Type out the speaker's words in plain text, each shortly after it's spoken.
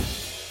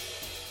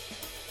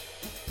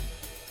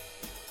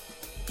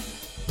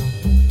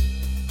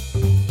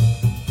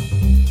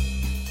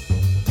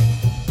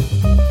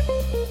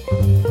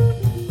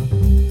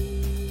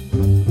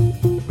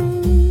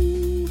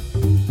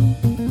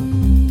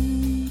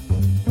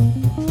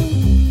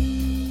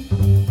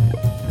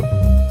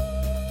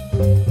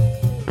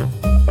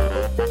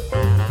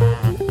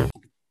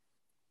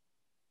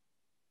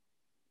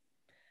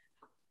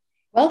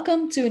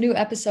Welcome to a new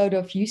episode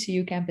of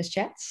UCU Campus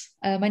Chats.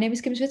 My name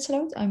is Kim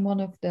Zwitserloot. I'm one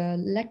of the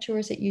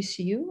lecturers at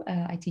UCU.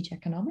 I teach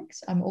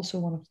economics. I'm also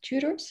one of the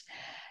tutors.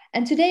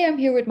 And today I'm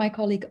here with my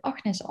colleague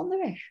Agnes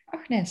Anderweg.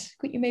 Agnes,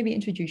 could you maybe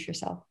introduce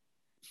yourself?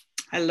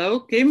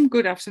 Hello, Kim.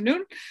 Good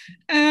afternoon.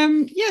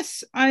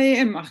 Yes, I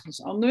am Agnes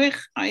Anderweg.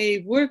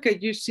 I work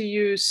at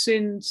UCU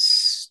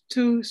since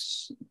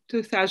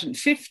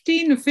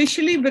 2015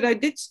 officially, but I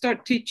did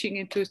start teaching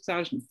in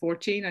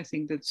 2014. I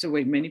think that's the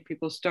way many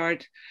people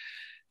start.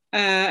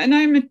 And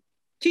I'm a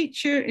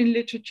teacher in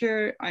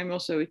literature. I'm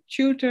also a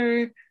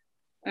tutor.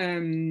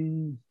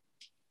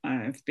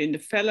 I've been the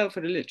fellow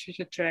for the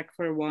literature track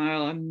for a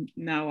while. I'm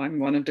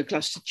one of the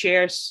cluster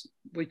chairs,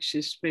 which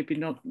is maybe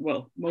not,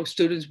 well, most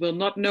students will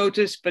not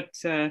notice, but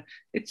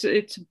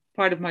it's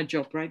part of my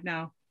job right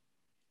now.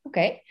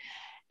 Okay.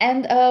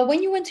 And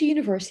when you went to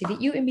university,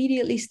 did you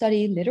immediately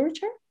study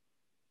literature?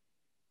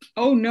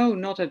 Oh, no,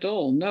 not at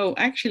all. No,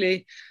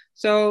 actually.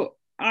 So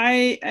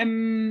I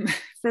am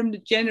from the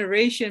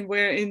generation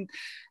where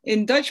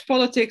in Dutch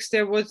politics,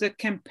 there was a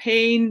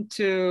campaign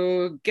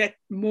to get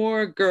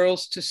more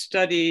girls to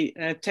study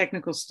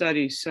technical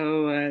studies,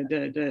 so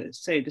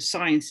the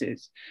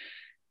sciences.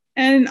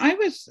 And I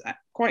was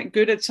quite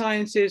good at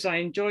sciences. I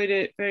enjoyed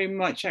it very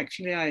much,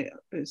 actually,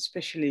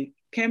 especially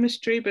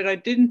chemistry, but I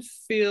didn't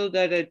feel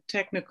that a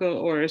technical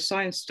or a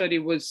science study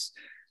was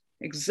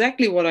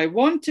exactly what I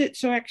wanted.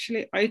 So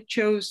actually, I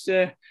chose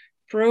the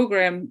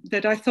program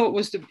that I thought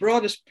was the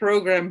broadest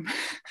program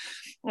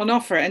on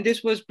offer. And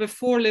this was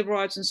before liberal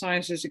arts and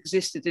sciences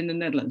existed in the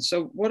Netherlands.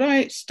 So what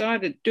I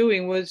started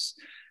doing was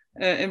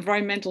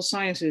environmental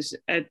sciences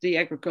at the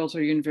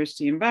Agricultural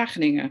University in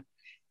Wageningen,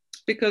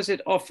 because it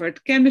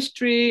offered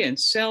chemistry and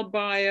cell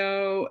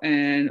bio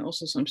and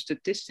also some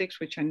statistics,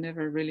 which I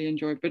never really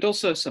enjoyed, but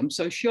also some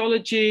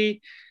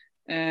sociology,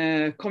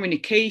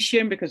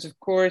 communication, because of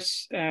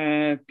course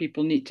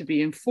people need to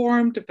be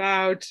informed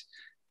about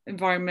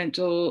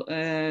environmental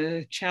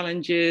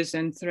challenges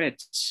and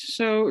threats.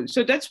 So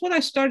that's what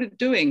I started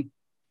doing.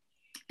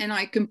 And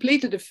I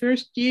completed the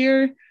first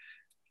year,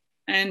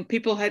 and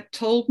people had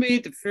told me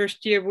the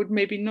first year would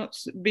maybe not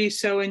be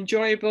so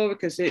enjoyable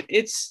because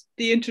it's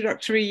the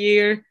introductory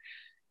year.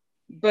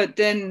 But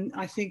then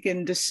I think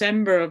in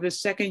December of the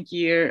second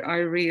year, I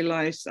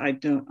realized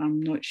I'm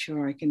not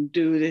sure I can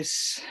do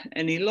this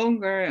any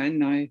longer.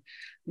 And I'm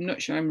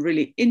not sure I'm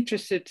really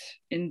interested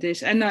in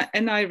this. And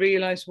I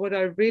realized what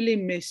I really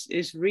miss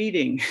is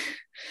reading.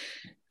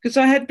 Because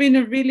I had been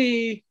a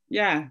really,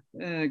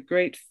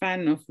 great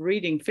fan of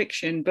reading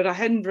fiction, but I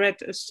hadn't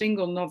read a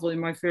single novel in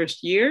my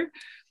first year.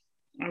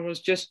 I was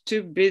just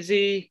too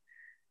busy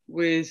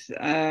with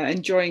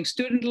enjoying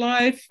student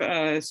life.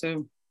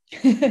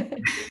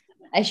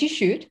 As you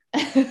should.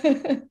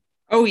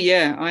 Oh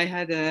yeah, I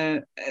had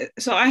a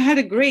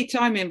great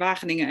time in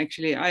Wageningen.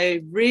 Actually,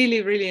 I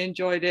really, really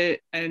enjoyed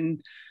it,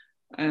 and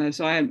I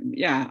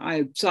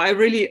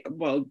really,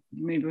 well,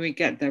 maybe we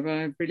get there, but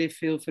I really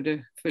feel for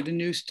the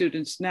new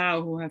students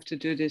now who have to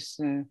do this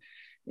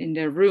in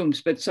their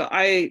rooms. But so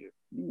I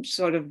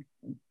sort of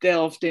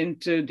delved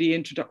into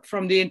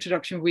from the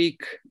introduction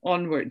week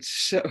onwards.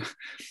 So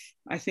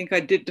I think I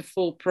did the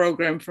full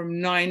program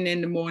from 9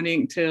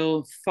 a.m.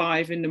 till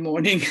 5 a.m.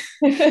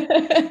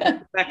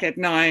 back at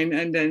 9.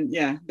 And then,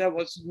 that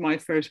was my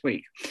first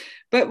week.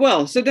 But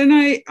well, so then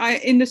I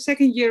in the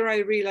second year, I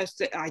realized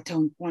that I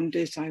don't want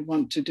this. I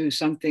want to do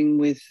something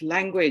with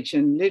language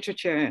and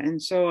literature. And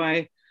so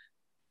I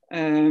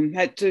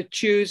had to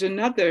choose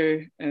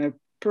another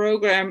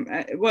program.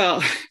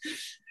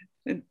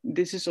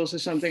 This is also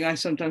something I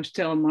sometimes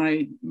tell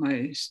my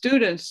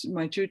students,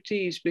 my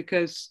tutees,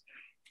 because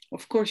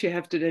of course, you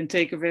have to then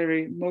take a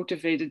very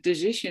motivated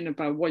decision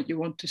about what you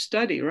want to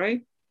study,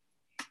 right?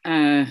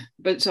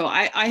 But so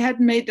I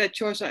had made that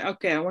choice. I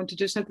want to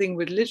do something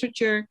with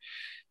literature.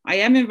 I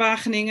am in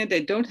Wageningen.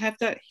 They don't have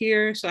that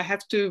here, so I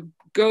have to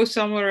go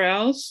somewhere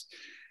else.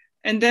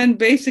 And then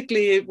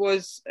basically it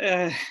was,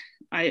 I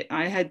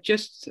had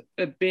just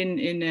been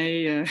in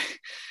a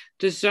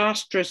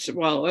disastrous,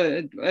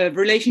 a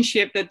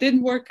relationship that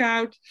didn't work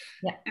out.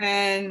 Yeah.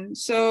 And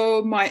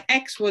so my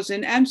ex was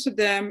in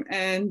Amsterdam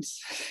and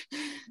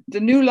the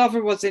new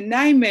lover was in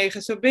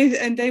Nijmegen. So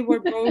and they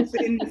were both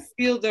in the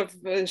field of,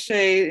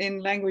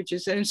 in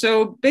languages. And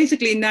so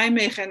basically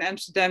Nijmegen and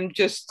Amsterdam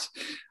just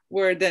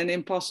were then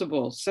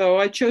impossible. So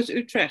I chose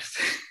Utrecht.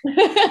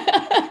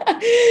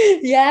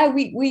 Yeah,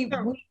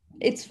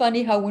 it's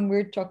funny how when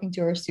we're talking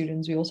to our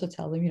students, we also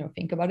tell them,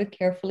 think about it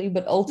carefully,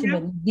 but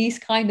ultimately these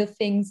kind of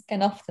things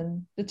can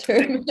often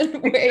determine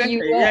where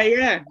you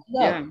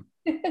Yeah.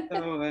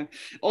 So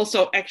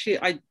also,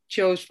 actually, I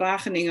chose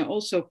Wageningen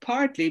also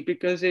partly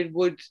because it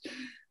would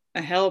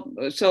help.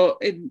 So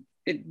it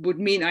would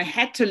mean I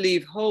had to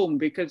leave home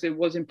because it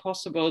was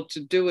impossible to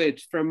do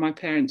it from my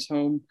parents'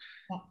 home.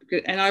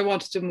 And I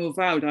wanted to move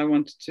out. I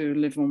wanted to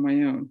live on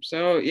my own.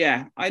 So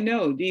yeah, I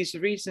know these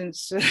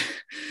reasons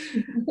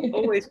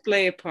always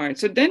play a part.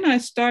 So then I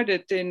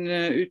started in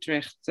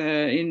Utrecht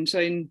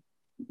in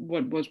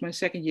what was my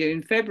second year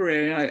in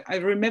February. I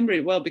remember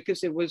it well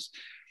because it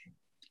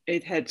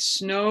it had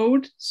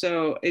snowed,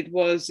 so it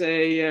was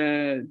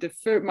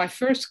my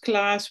first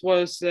class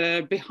was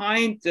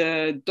behind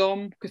the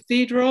Dom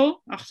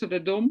Cathedral, achter de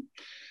Dom.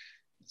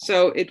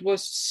 So it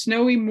was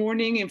snowy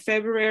morning in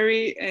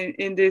February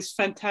in this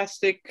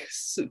fantastic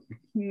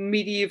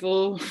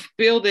medieval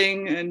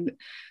building, and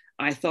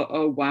I thought,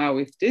 oh wow,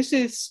 if this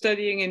is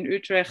studying in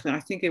Utrecht, I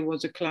think it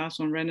was a class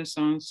on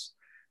Renaissance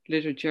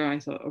literature. I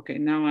thought, okay,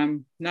 now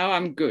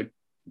I'm good.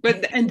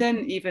 But and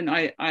then even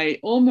I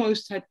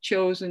almost had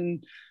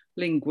chosen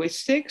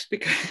linguistics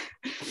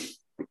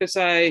because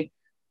I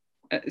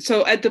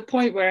so at the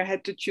point where I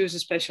had to choose a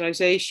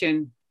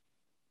specialization,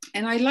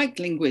 and I liked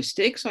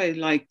linguistics. I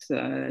liked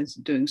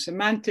doing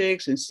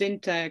semantics and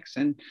syntax,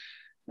 and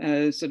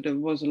so there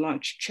was a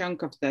large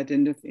chunk of that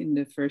in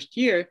the first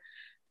year.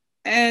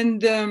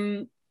 And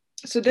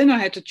so then I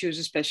had to choose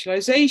a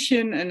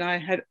specialization, and I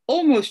had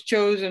almost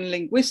chosen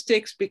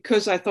linguistics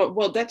because I thought,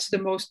 well, that's the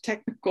most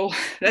technical,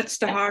 that's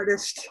the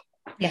hardest.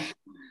 Yeah.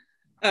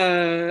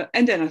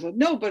 And then I thought,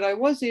 no, but I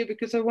was here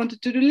because I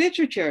wanted to do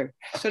literature.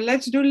 So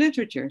let's do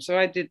literature. So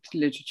I did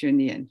literature in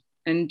the end,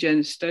 and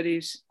gender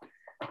studies,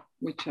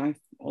 which I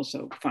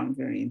also found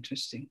very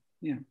interesting.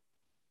 Yeah.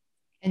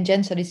 And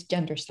gender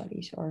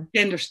studies, or?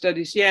 Gender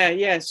studies,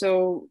 yeah.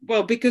 So,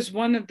 well, because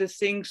one of the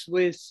things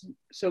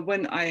so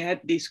when I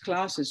had these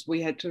classes,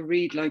 we had to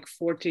read like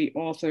 40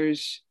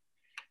 authors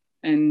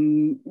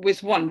and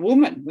with one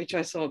woman, which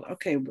I thought,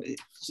 okay,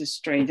 this is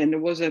strange. And there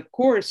was a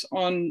course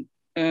on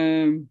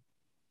an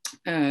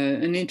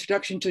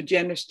introduction to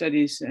gender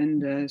studies.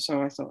 And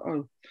so I thought,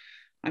 oh,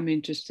 I'm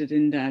interested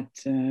in that.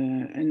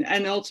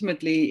 And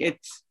ultimately it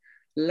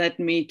led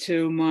me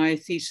to my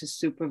thesis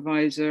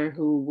supervisor,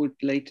 who would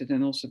later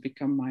then also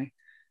become my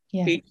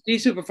PhD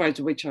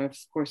supervisor, which of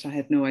course I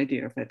had no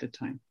idea of at the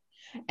time.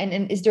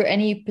 And is there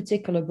any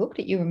particular book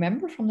that you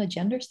remember from the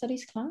gender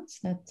studies class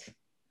that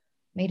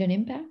made an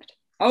impact?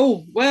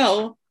 Oh,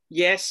 well,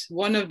 yes.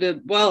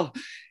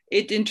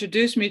 It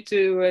introduced me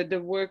to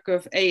the work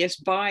of A.S.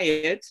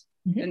 Byatt,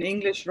 an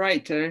English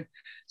writer.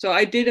 So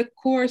I did a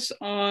course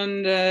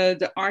on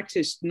the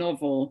artist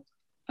novel,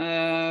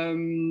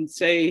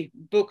 say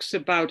books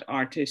about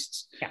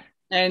artists. Yeah.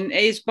 And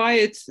A.S.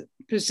 Byatt's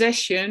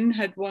Possession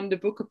had won the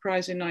Booker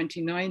Prize in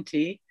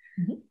 1990.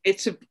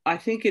 I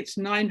think it's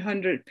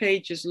 900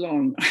 pages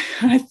long.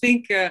 I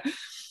think so.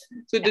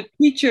 The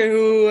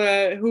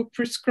teacher who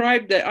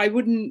prescribed that, I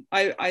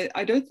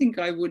don't think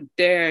I would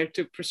dare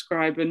to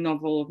prescribe a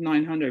novel of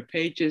 900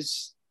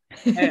 pages.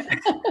 Yeah.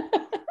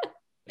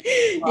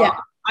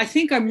 I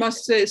think I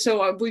must say,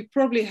 so we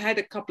probably had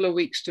a couple of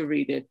weeks to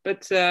read it,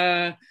 but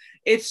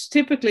it's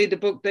typically the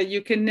book that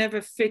you can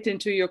never fit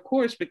into your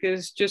course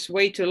because it's just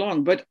way too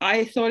long. But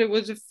I thought it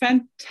was a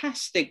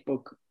fantastic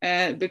book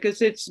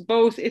because it's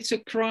a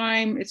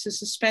crime, it's a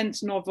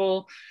suspense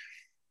novel.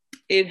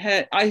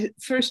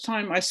 First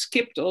time I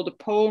skipped all the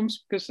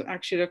poems because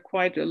actually there are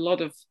quite a lot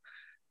of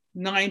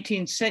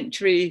 19th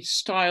century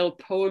style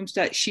poems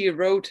that she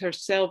wrote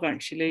herself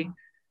actually.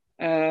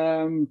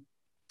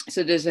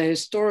 So there's a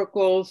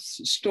historical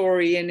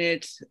story in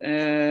it,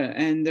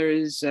 and there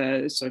is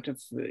a sort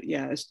of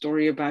a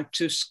story about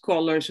two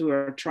scholars who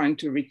are trying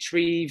to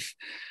retrieve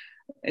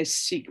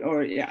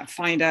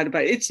find out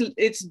about it.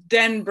 It's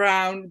Dan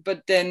Brown,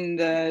 but then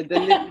the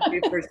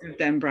literary version of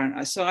Dan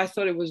Brown. So I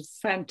thought it was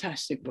a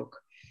fantastic book.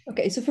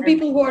 Okay, so for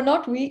people who are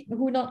not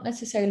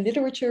necessarily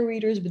literature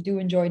readers but do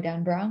enjoy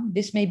Dan Brown,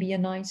 this may be a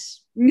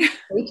nice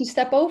way to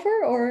step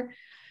over, or?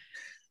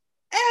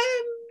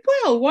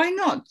 Well, why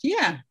not?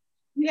 Yeah.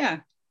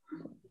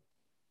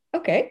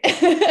 Okay.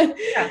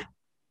 Yeah.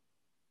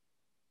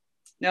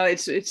 No,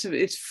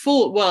 it's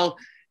full. Well,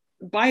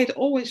 Byatt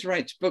always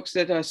writes books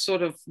that are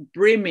sort of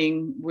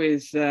brimming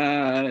with.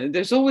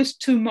 There's always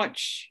too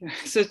much.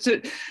 So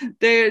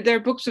they're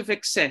books of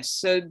excess.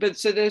 So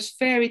there's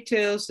fairy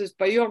tales, there's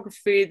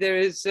biography, there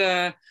is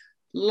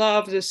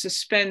love, there's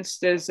suspense,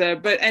 there's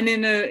and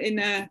in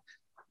a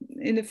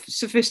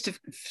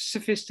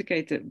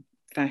sophisticated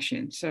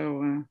fashion.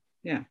 So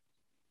yeah.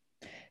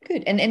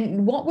 Good.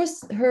 And why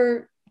was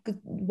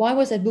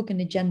that book in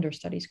the gender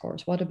studies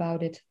course? What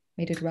about it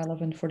made it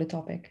relevant for the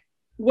topic?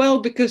 Well,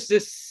 because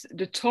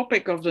the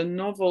topic of the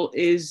novel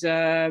is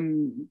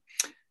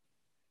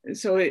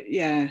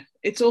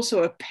it's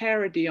also a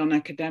parody on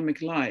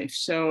academic life.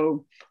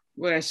 So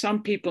where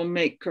some people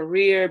make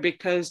career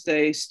because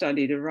they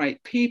study the right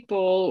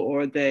people,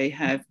 or they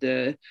have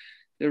the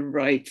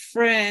right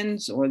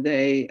friends, or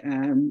they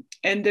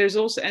and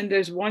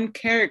there's one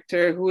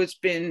character who has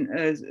been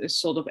a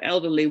sort of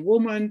elderly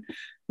woman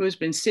who has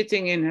been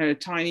sitting in her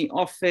tiny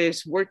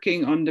office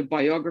working on the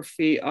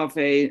biography of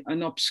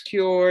an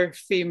obscure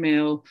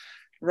female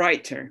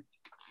writer.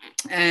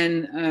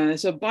 And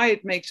so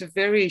Byatt makes a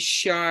very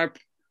sharp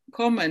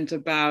comment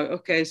about,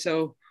 okay,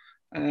 so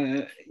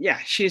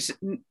she's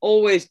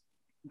always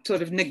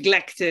sort of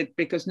neglected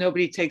because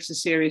nobody takes her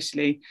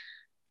seriously.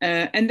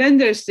 And then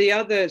there's the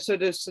other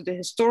sort of the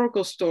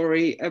historical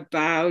story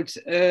about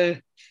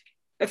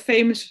a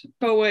famous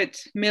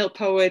poet, male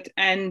poet,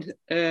 and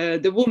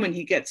the woman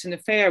he gets an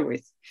affair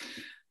with.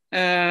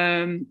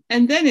 And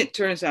then it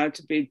turns out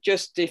to be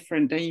just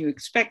different than you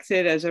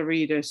expected as a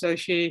reader. So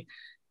she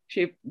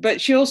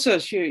also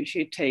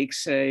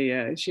takes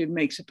she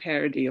makes a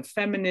parody of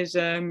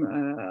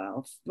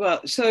feminism.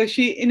 So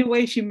she, in a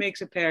way, she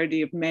makes a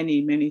parody of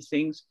many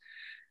things.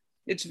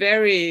 It's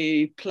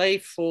very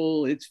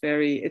playful.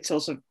 It's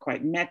also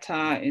quite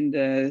meta in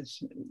the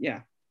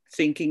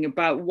thinking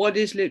about what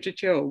is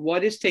literature, or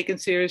what is taken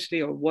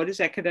seriously, or what is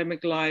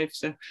academic life.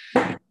 So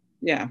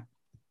yeah.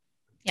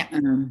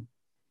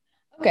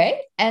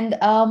 Okay, and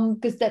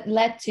because that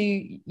led to,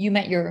 you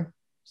met your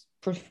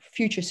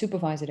future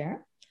supervisor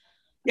there.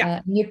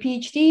 Yeah. Your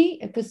PhD,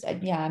 because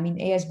I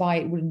mean, AS By,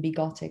 it wouldn't be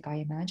Gothic, I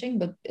imagine,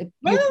 but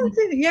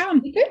yeah,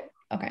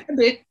 okay, a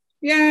bit,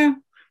 yeah.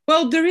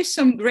 Well, there is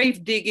some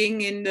grave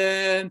digging in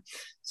the,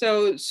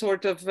 so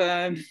sort of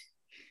there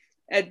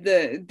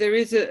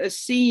is a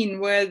scene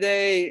where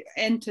they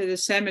enter the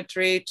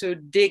cemetery to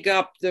dig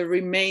up the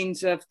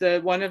remains of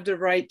one of the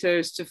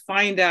writers to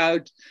find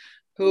out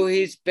who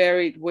he's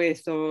buried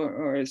with,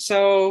 or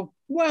so.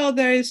 Well,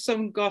 there is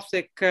some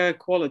Gothic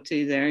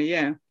quality there,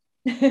 yeah.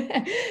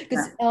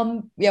 Because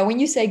when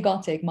you say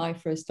Gothic, my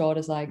first thought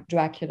is like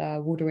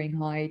Dracula, Wuthering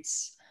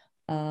Heights,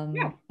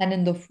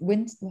 Tenant of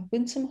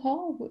Winsome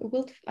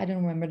Hall. I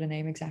don't remember the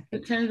name exactly.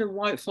 The Tenant of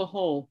Whiteful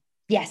Hall.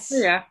 Yes.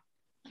 Yeah.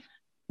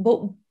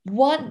 But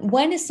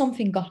when is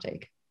something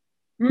Gothic?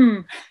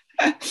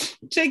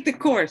 Take the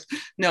course.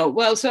 No,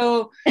 well,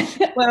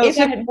 if I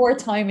had more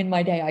time in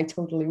my day, I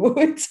totally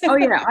would. Oh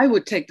yeah, I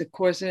would take the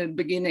course in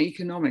beginner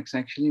economics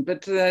actually,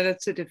 but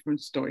that's a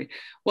different story.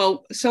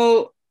 Well,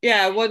 so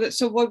yeah,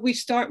 what we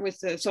start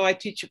with? So I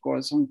teach a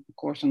course on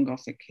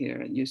Gothic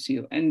here at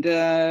UCU, and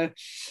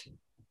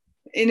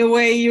in a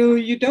way,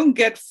 you don't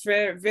get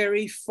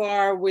very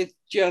far with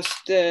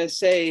just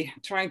say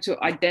trying to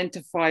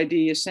identify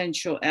the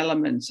essential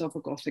elements of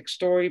a Gothic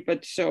story.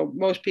 But so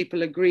most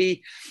people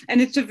agree, and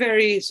it's a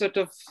very sort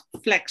of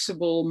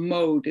flexible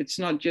mode. It's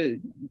not just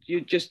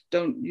you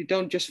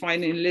don't just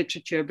find it in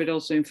literature, but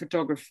also in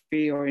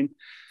photography or in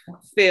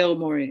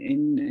film or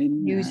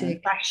in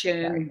music,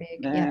 fashion.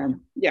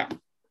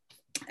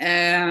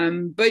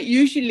 But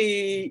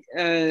usually,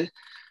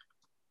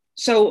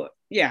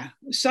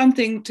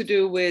 something to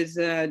do with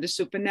the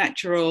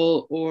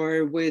supernatural,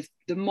 or with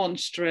the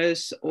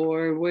monstrous,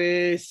 or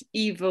with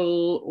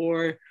evil,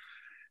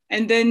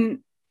 and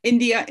then in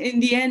the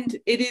end,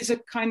 it is a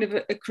kind of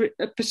a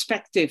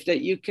perspective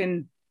that you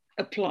can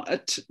apply,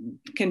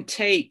 can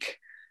take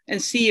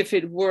and see if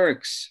it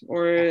works.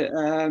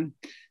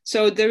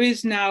 So there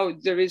is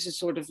a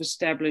sort of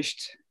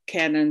established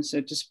canon,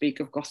 so to speak,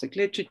 of Gothic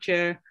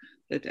literature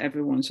that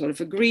everyone sort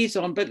of agrees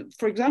on. But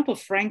for example,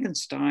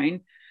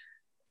 Frankenstein,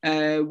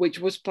 which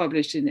was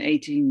published in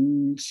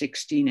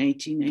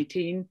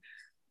 1818,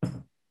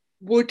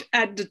 would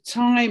at the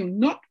time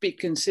not be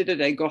considered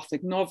a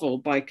Gothic novel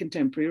by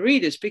contemporary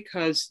readers,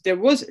 because there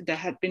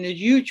had been a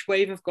huge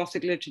wave of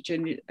Gothic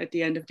literature at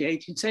the end of the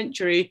 18th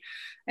century,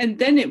 and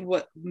then it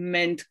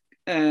meant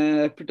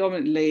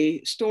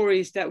predominantly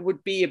stories that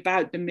would be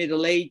about the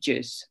Middle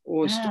Ages,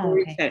 or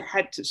stories that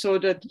had to, so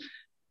that.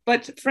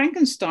 But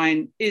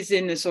Frankenstein is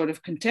in a sort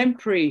of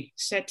contemporary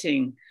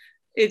setting.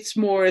 It's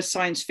more a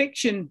science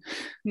fiction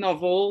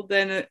novel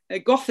than a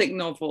Gothic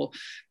novel.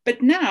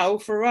 But now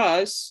for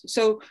us,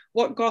 so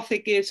what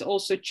Gothic is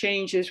also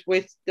changes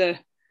with the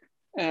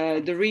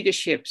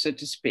readership, so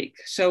to speak.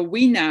 So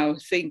we now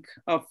think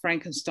of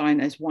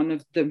Frankenstein as one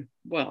of the,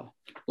 well,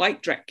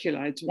 like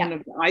Dracula, it's one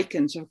of the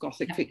icons of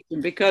Gothic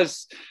fiction,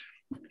 because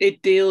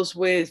it deals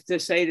with,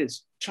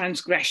 this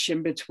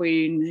transgression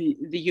between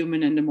the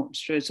human and the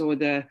monstrous, or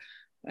the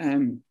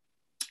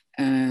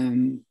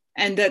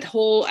and that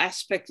whole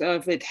aspect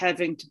of it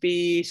having to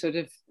be sort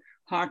of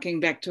harking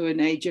back to an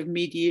age of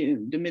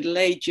the Middle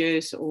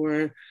Ages,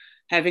 or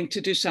having to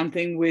do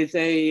something with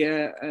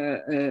an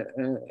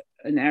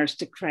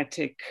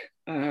aristocratic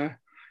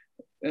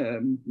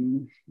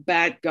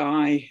bad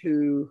guy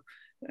who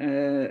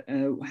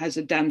has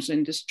a damsel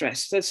in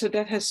distress. So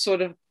that has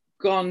sort of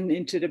gone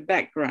into the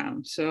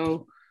background.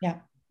 So yeah.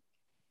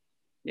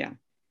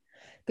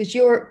 Because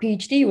your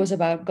PhD was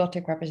about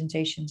Gothic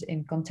representations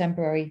in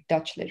contemporary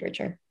Dutch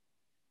literature.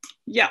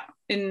 Yeah,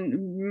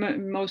 in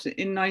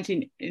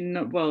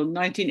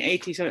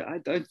 1980s. I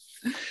don't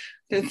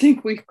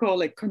think we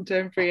call it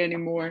contemporary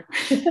anymore.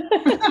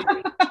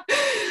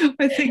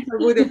 I think I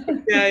would have.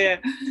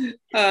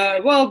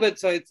 But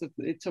so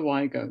it's a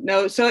while ago.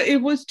 No, so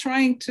it was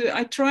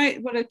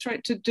what I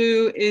tried to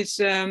do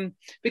is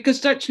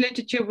because Dutch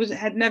literature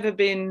had never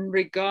been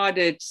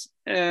regarded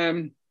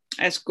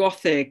as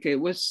Gothic. It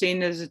was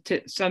seen as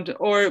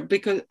or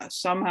because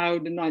somehow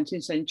the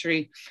 19th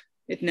century.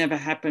 It never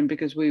happened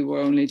because we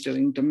were only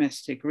doing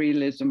domestic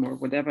realism or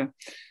whatever.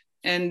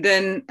 And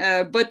then,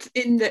 but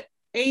in the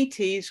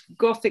 80s,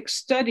 Gothic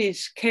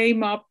studies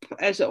came up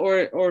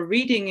or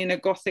reading in a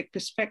Gothic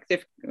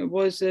perspective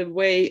was a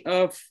way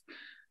of,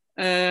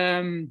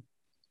 trying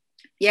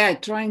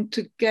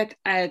to get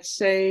at,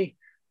 say,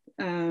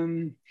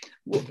 the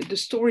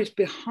stories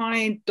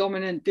behind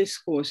dominant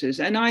discourses.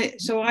 And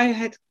I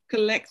had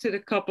collected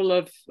a couple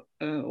of,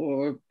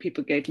 or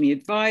people gave me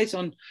advice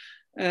on,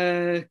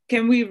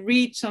 can we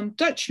read some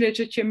Dutch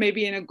literature,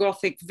 maybe in a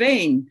Gothic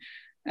vein?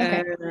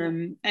 Okay.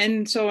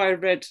 And so I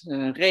read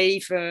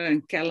Reeve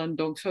and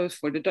Kellendonk, so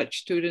for the Dutch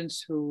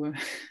students who,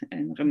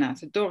 and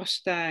Renate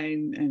Dorstein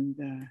and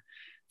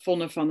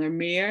Vonne van der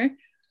Meer.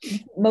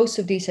 Most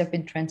of these have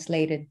been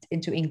translated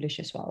into English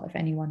as well, if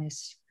anyone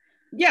is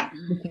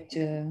looking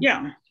to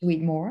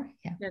read more.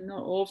 Yeah,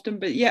 not often,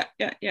 but yeah.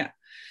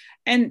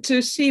 And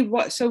to see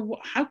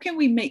how can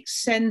we make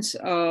sense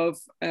of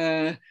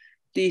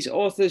these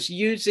authors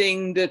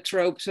using the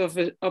tropes of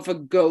a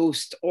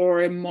ghost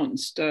or a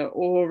monster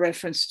or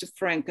reference to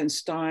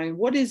Frankenstein?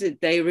 What is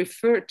it they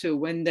refer to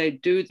when they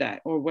do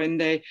that, or when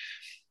they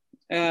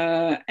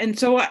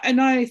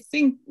I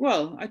think,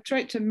 well, I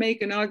tried to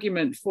make an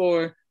argument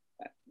for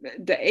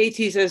the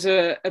 80s as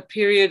a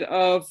period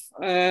of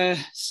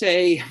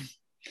say,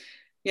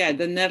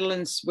 the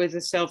Netherlands with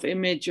a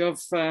self-image of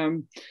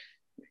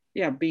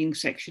being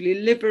sexually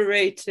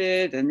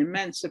liberated and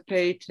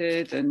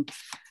emancipated, and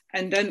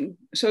then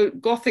so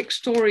Gothic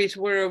stories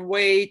were a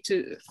way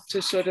to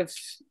sort of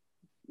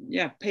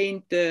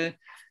paint the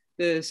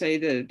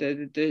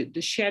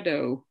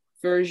shadow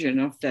version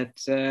of that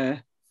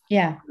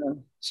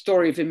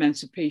story of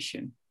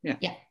emancipation.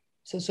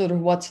 So sort of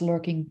what's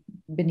lurking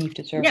beneath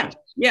the surface.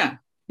 Yeah.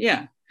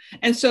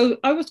 And so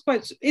I was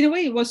in a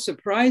way, it was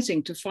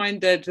surprising to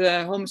find that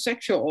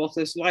homosexual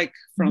authors like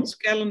Frans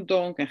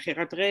Kellendonk and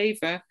Gerard Reeve,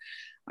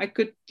 I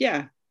could,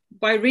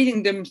 by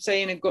reading them,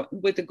 say,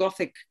 with a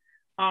Gothic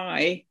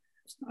eye,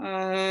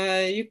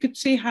 you could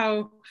see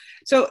how.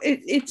 So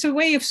it's a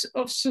way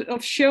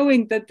of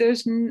showing that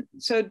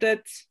so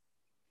that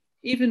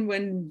even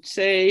when,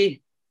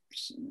 say,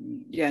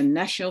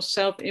 national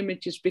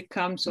self-images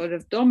become sort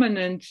of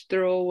dominant,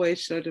 there are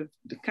always sort of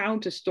the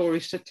counter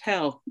stories to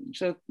tell.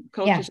 So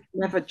culture is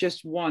never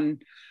just one.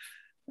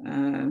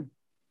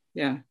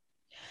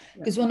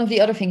 Because one of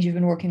the other things you've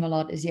been working a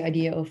lot is the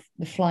idea of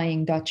the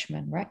Flying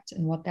Dutchman, right?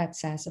 And what that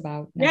says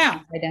about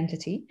national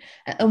identity.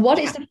 And what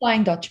is the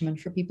Flying Dutchman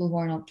for people who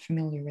are not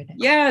familiar with it?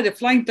 Yeah, the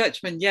Flying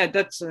Dutchman. Yeah,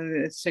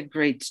 it's a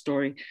great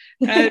story.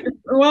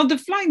 Well, the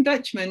Flying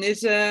Dutchman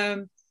is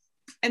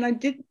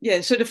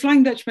so the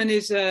Flying Dutchman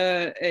is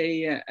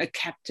a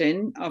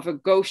captain of a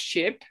ghost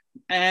ship,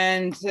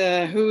 and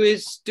who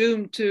is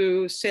doomed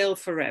to sail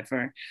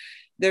forever.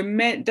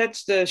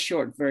 That's the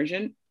short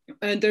version.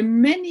 There are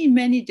many,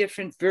 many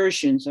different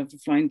versions of the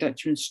Flying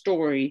Dutchman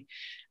story.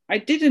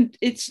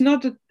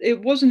 It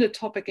wasn't a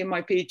topic in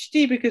my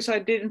PhD because I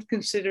didn't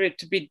consider it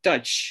to be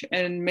Dutch,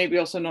 and maybe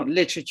also not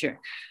literature,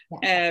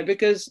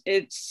 because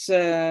its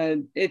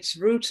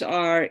roots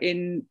are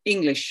in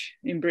English,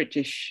 in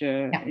British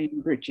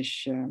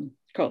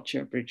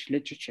culture, British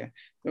literature.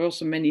 There are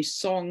also many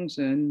songs,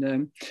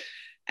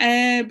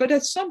 but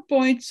at some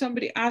point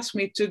somebody asked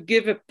me to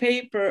give a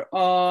paper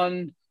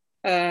on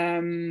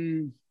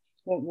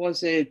what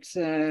was it?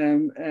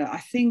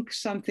 I think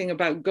something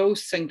about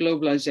ghosts and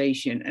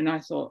globalization. And I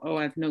thought,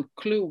 I have no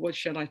clue. What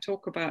shall I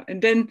talk about?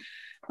 And then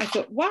I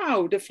thought,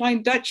 wow, the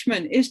Flying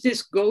Dutchman is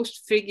this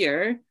ghost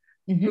figure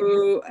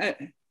who,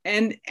 I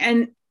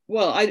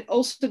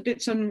also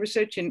did some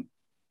research in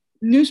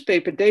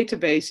newspaper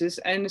databases,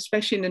 and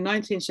especially in the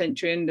 19th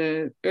century and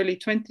the early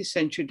 20th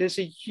century,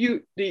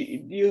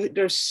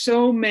 there's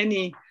so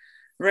many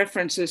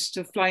references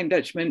to Flying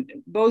Dutchman,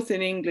 both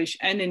in English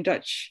and in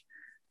Dutch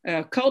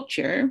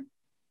culture.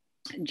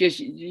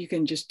 You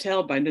can just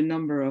tell by the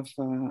number of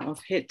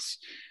hits,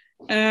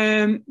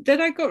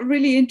 that I got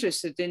really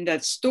interested in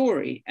that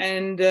story,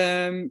 and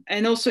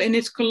also in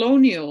its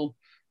colonial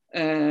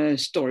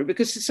story,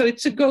 because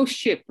it's a ghost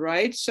ship,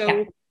 right?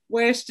 So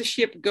where's the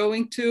ship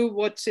going to?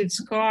 What's its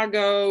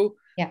cargo?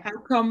 How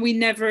come we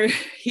never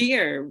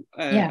hear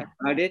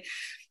about it?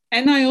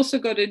 And I also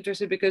got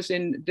interested because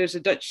there's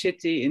a Dutch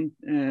city in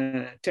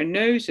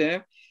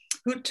Terneuzen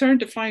who turned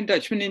the Flying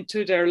Dutchman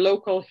into their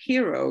local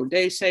hero.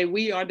 They say,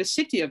 we are the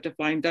city of the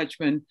Flying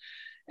Dutchman.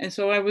 And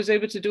so I was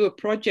able to do a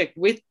project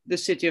with the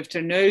city of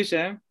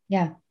Terneuzen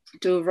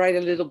to write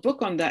a little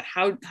book on that,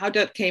 how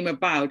that came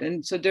about.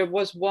 And so there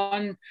was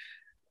a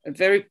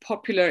very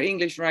popular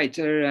English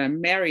writer,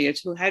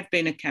 Marriott, who had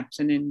been a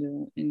captain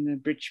in the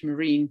British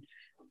Marine,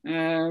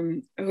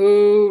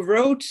 who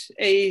wrote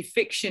a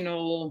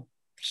fictional,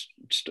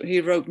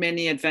 he wrote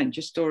many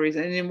adventure stories.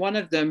 And in one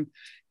of them,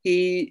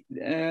 he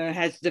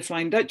has the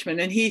Flying Dutchman,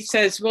 and he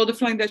says, well, the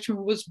Flying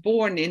Dutchman was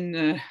born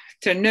in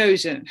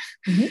Terneuzen.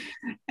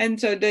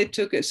 And so they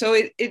took it. So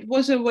it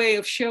was a way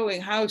of showing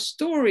how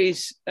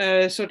stories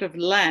sort of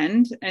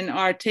land and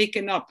are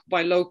taken up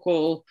by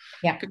local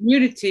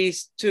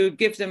communities to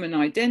give them an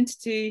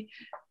identity.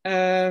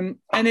 And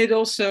it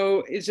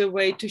also is a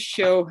way to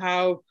show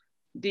how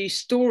these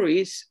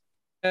stories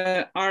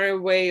are a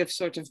way of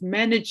sort of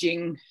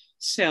managing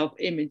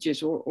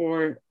self-images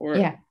or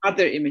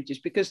other images,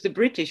 because the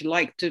British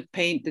like to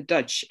paint the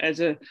Dutch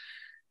as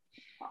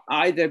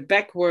either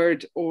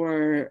backward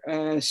or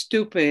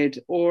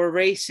stupid or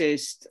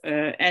racist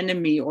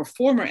enemy or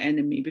former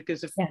enemy,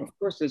 because of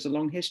course there's a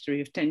long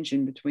history of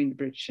tension between the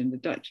British and the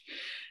Dutch.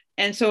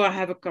 And so I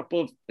have a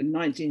couple of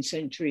 19th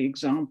century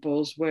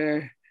examples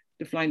where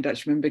the Flying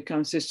Dutchman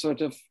becomes this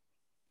sort of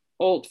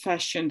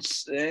old-fashioned,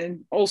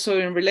 and also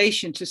in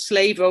relation to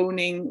slave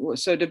owning.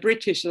 So the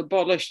British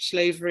abolished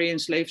slavery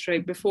and slave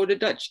trade before the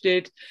Dutch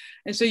did.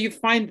 And so you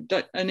find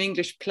an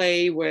English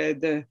play where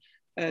the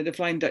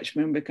Flying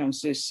Dutchman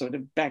becomes this sort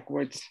of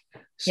backward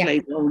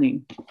slave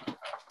owning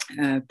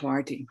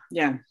party.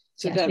 Yeah.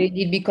 So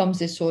it becomes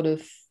this sort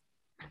of,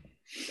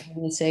 how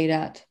do you say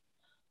that?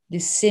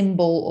 This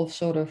symbol of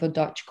sort of a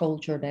Dutch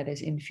culture that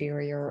is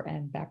inferior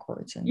and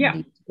backwards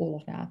and all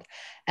of that.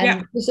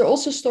 And is there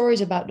also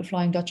stories about the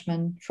Flying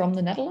Dutchman from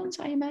the Netherlands,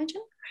 I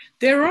imagine?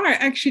 There are.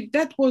 Actually,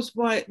 that was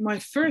my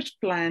first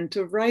plan,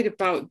 to write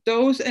about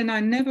those, and I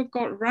never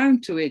got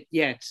around to it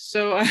yet.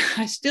 So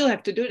I still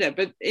have to do that.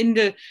 But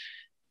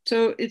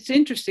so it's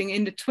interesting,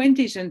 in the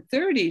 20s and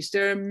 30s,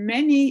 there are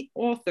many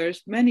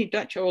authors, many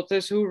Dutch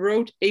authors who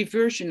wrote a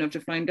version of the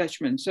Flying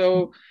Dutchman.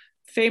 So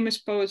famous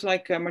poets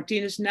like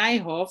Martinus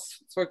Nijhoff,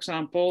 for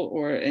example,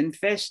 and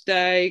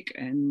Vestdijk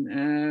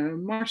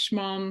and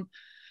Marsman,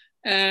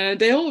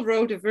 they all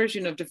wrote a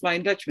version of the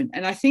Flying Dutchman.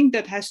 And I think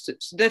that has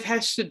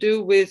to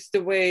do with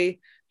the way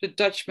the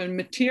Dutchman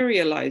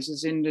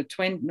materializes in the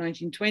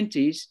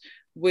 1920s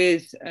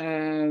with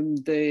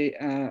the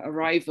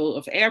arrival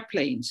of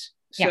airplanes.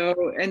 So,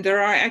 and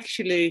there are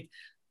actually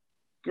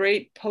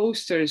great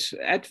posters,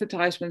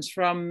 advertisements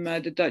from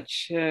the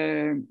Dutch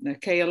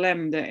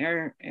KLM, the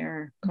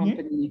air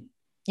company,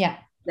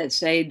 that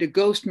say the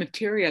ghost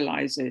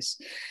materializes.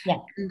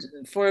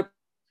 And for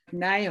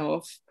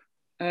Nijhoff,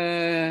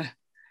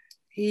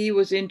 he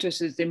was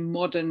interested in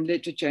modern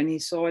literature, and he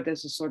saw it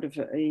as a sort of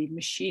a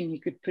machine he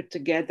could put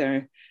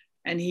together.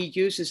 And he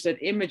uses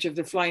that image of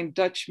the Flying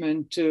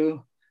Dutchman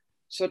to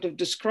sort of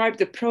describe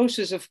the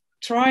process of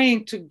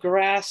trying to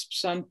grasp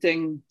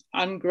something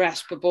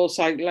ungraspable,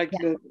 so like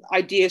the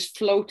ideas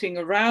floating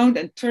around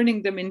and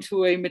turning them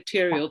into a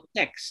material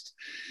text.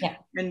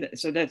 And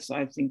so that's,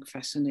 I think,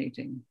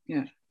 fascinating.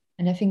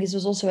 And I think this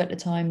was also at the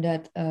time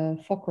that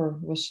Fokker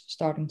was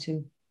starting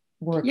to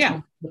work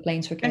on the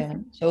planes for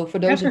KLM. So for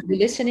those of you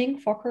listening,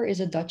 Fokker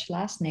is a Dutch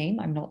last name.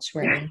 I'm not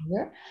swearing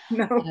here.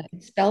 No.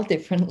 It's spelled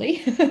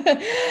differently.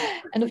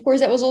 And of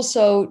course, that was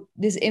also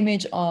this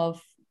image of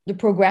the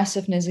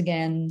progressiveness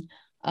again,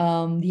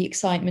 the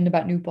excitement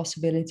about new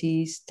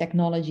possibilities,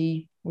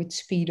 technology with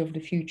speed of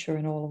the future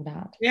and all of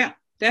that. Yeah,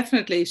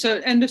 definitely.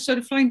 So, and the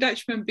Flying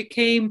Dutchman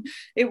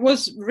it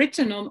was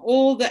written on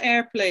all the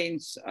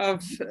airplanes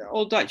of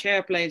all Dutch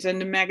airplanes, and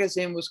the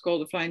magazine was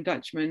called the Flying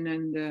Dutchman.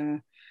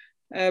 And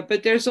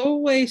but there's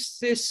always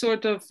this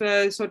sort of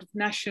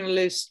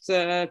nationalist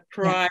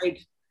pride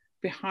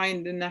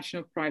behind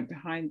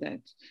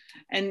that,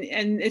 and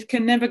it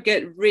can never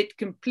get rid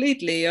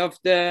completely of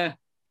the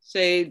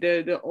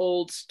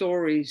old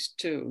stories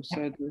too.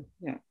 So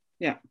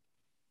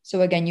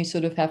So again, you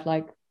sort of have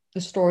like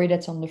the story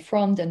that's on the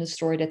front and the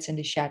story that's in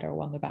the shadow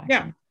on the back.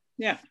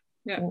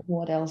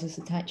 What else is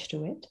attached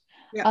to it?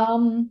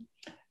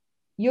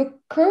 You're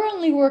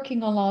currently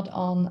working a lot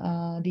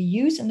on the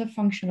use and the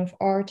function of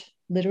art,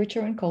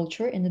 literature, and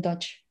culture in the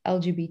Dutch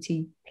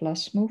LGBT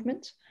plus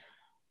movement,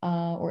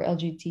 or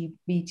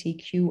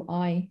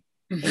LGBTQI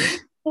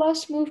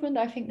plus movement,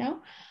 I think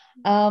now.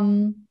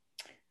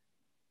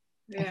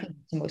 I think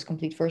it's the most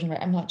complete version,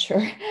 right? I'm not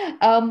sure.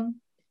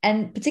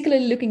 And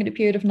particularly looking at the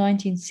period of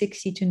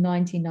 1960 to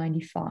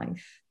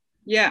 1995.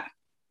 Yeah.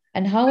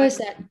 And how has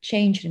that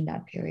changed in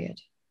that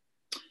period?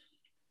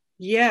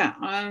 Yeah,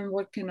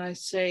 what can I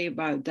say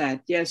about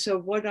that? Yeah, so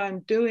what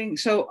I'm doing,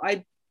 so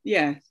I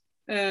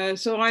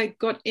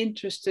got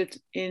interested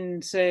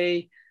in,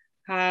 say,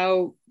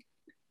 how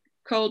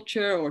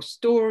culture or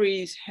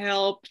stories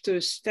help to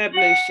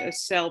establish a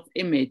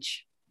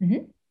self-image,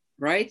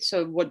 right?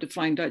 So what the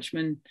Flying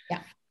Dutchman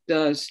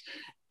does.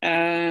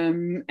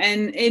 And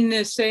in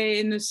a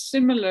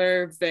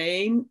similar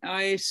vein,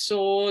 I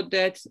saw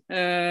that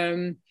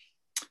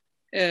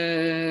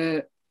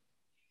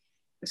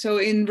so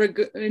in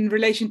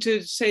relation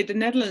to, say, the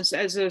Netherlands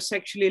as a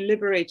sexually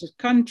liberated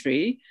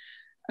country,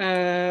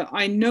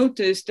 I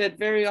noticed that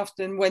very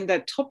often when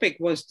that topic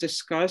was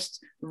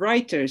discussed,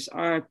 writers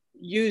are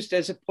used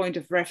as a point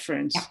of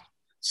reference.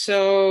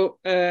 So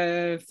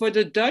for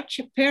the Dutch,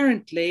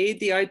 apparently,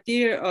 the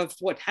idea of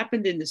what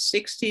happened in the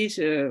 60s,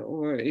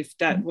 or if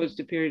that was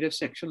the period of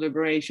sexual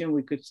liberation,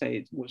 we could say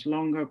it was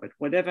longer, but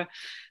whatever.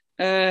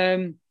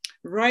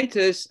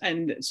 Writers,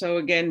 and so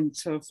again,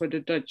 so for the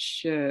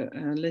Dutch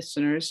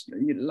listeners,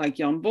 like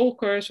Jan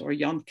Wolkers or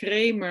Jan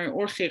Kramer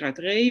or Gerard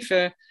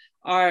Reven,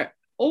 are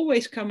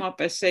always come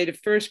up as, say, the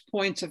first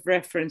points of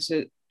reference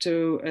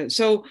to.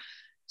 So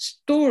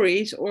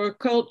stories or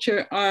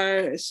culture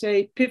are,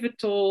 say,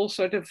 pivotal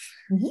sort of.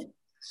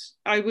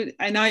 I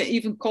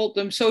even called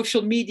them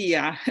social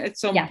media at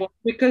some point,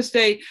 because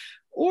they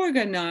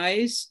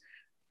organize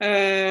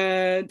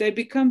they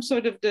become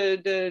sort of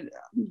the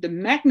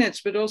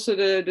magnets, but also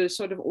the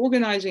sort of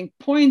organizing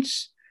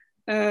points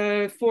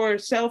for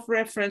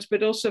self-reference,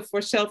 but also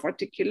for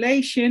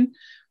self-articulation.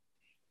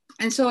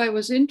 And so I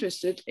was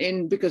interested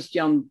in, because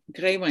Jan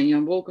Kramer and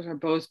Jan Wolkers are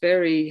both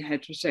very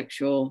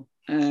heterosexual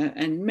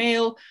and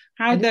male,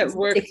 how and that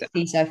works.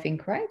 60s, I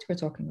think, right? We're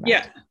talking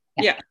about.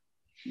 Yeah.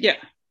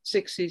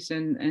 60s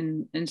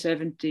and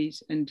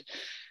 70s. And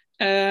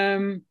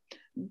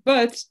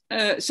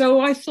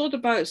so I thought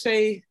about,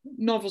 say,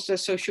 novels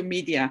as social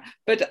media.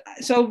 But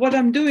so what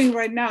I'm doing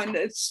right now, and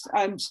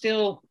I'm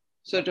still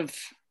sort of,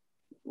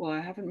 well,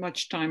 I haven't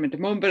much time at the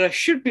moment, but I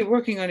should be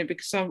working on it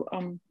because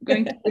I'm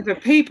going to give a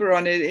paper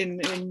on it in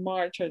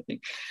March, I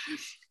think.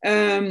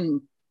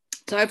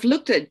 So I've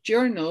looked at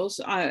journals,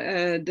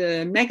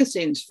 the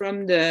magazines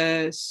from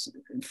the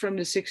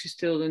 60s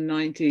till the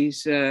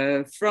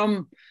 90s,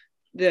 from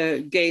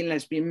the gay and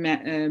lesbian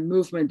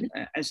movement,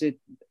 as it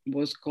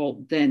was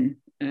called then.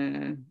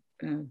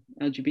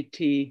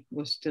 LGBT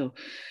was still.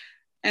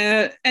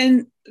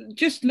 And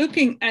just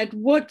looking at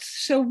what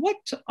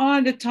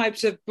are the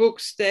types of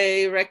books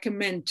they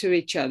recommend to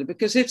each other,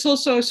 because it's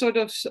also sort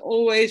of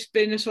always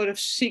been a sort of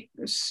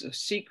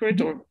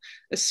secret or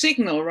a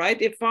signal,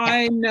 right? If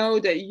I know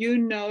that you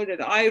know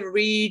that I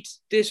read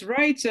this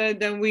writer,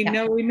 then we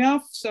know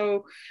enough.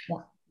 So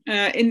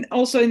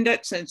also in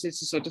that sense,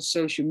 it's a sort of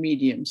social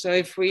medium. So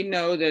if we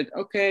know that,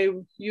 okay,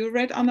 you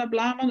read Anna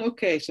Blaman,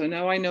 okay, so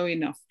now I know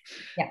enough.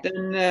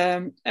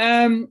 Then,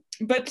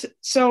 but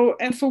so,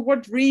 and for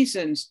what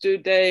reasons do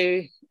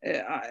they?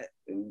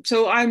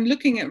 So I'm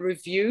looking at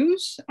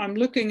reviews. I'm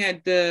looking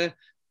at the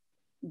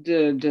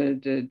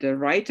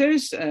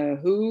writers.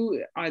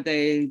 Who are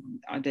they?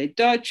 Are they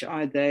Dutch?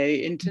 Are they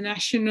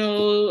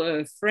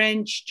international?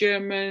 French,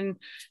 German,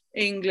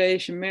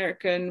 English,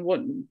 American?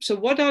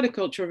 What are the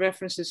cultural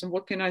references, and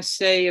what can I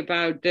say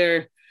about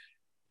their?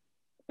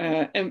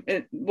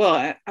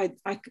 Well, I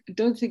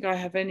don't think I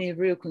have any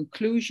real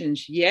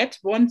conclusions yet.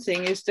 One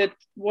thing is that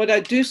what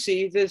I do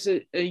see, there's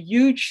a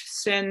huge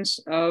sense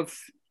of,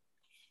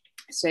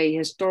 say,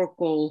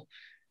 historical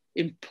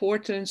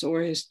importance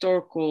or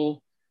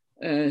historical,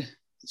 or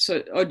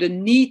the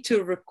need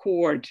to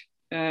record.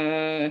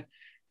 So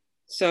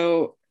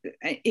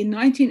in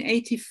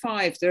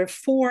 1985, there are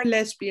 4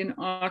 lesbian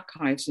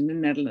archives in the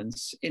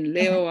Netherlands, in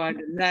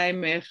Leeuwarden,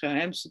 Nijmegen,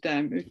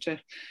 Amsterdam,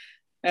 Utrecht.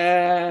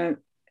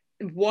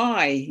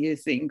 Why, you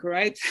think,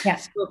 right?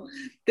 Yes. So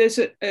there's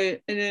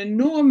an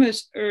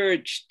enormous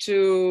urge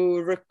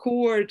to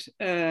record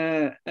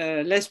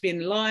lesbian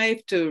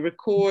life, to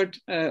record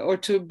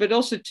but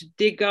also to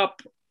dig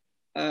up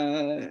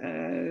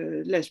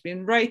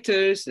lesbian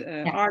writers,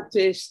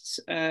 artists,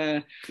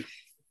 and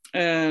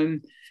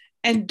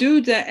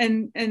do that,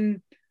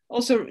 and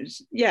also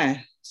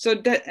So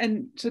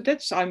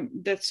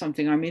that's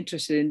something I'm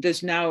interested in.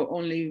 There's now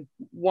only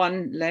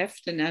one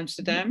left in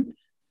Amsterdam.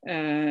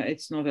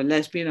 It's not a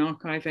lesbian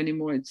archive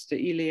anymore. It's the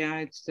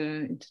ILEA. It's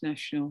the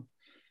international.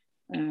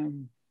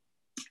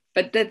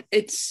 But that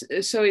it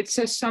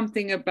says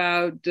something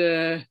about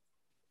the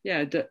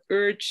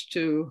urge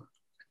to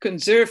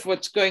conserve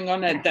what's going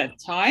on at that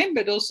time,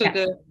 but also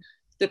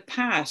the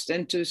past,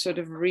 and to sort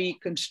of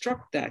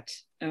reconstruct that.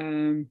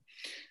 I'm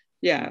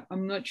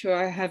not sure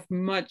I have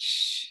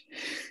much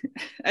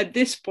at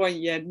this point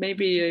yet.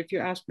 Maybe if you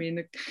ask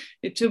me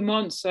in 2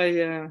 months,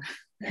 but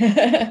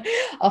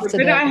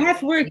I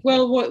have worked.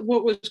 Well,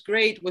 what was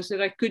great was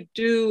that I could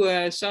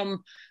do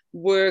some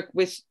work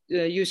with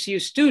UCU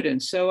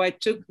students. So I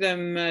took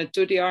them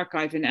to the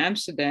archive in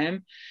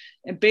Amsterdam,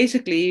 and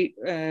basically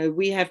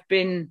we have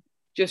been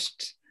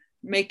just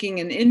making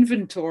an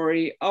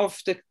inventory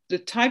of the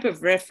type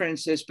of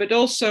references, but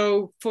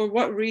also for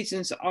what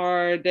reasons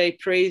are they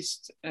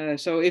praised.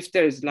 So if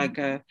there's like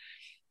a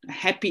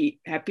happy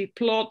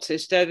plot,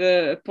 is that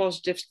a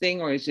positive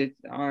thing, or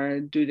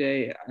do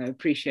they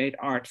appreciate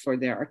art for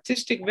their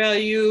artistic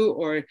value,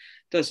 or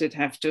does it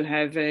have to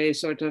have a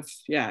sort of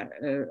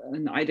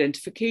an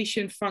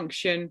identification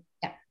function?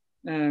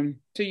 So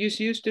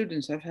UCU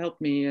students have helped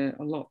me a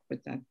lot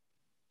with that.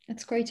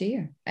 That's great to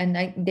hear. And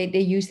they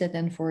use that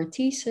then for a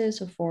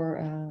thesis or for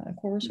a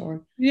course,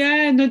 or?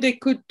 They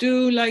could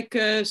do like,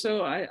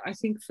 so I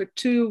think for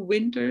 2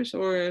 winters,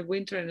 or a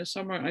winter and a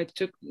summer, and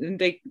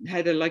they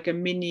had a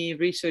mini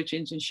research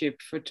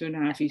internship for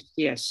 2.5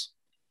 years.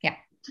 Yeah.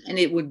 And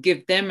it would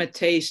give them a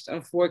taste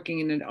of working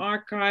in an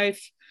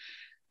archive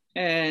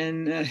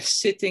and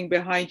sitting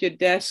behind your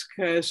desk,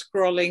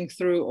 scrolling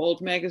through old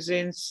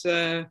magazines,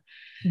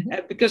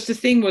 because the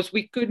thing was,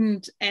 we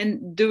couldn't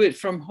do it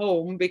from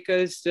home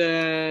because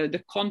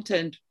the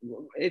content,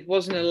 it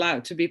wasn't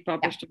allowed to be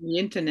published on the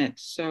internet.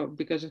 So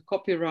because of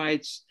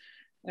copyrights,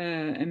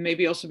 and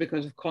maybe also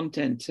because of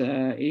content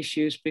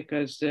issues,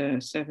 because the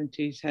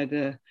 70s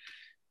had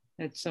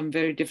some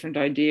very different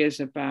ideas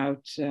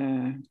about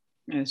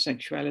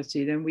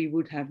sexuality than we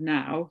would have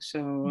now.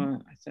 So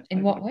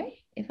in what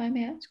way, if I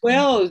may ask?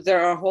 Well,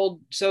 there are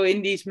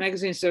in these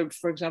magazines,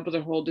 for example,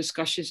 there are whole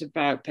discussions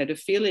about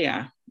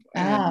pedophilia.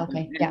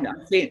 Okay.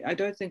 I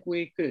don't think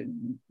we could.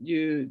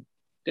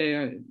 They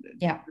are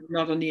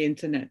not on the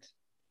internet.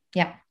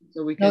 Yeah.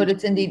 So we can. No,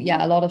 that's indeed,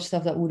 a lot of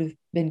stuff that would have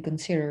been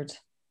considered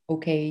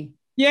okay.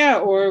 Yeah,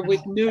 or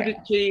with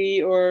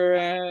nudity,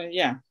 or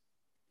yeah.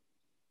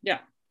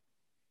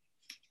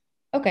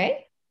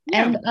 Okay.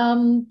 Yeah.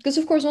 And because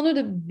of course one of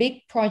the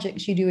big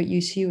projects you do at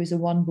UCU is the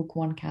One Book,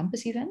 One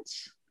Campus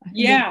events. I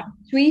think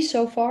 3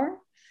 so far.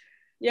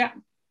 Yeah.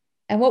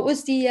 And what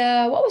was the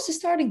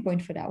starting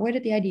point for that? Where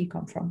did the idea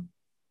come from?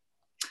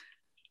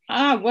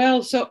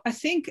 Well, so I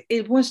think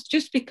it was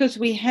just because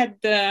we had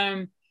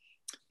there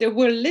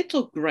were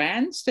little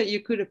grants that you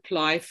could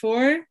apply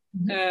for,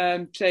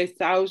 say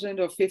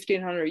 1,000 or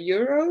 1,500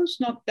 euros,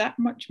 not that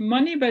much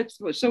money, but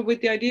so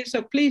with the idea,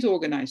 so please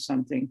organize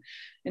something.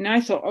 And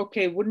I thought,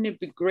 okay, wouldn't it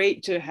be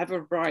great to have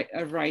a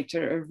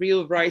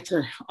real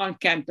writer on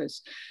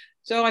campus?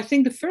 So I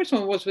think the first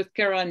one was with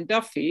Caroline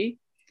Duffy.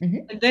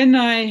 And then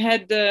I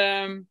had,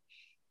 No,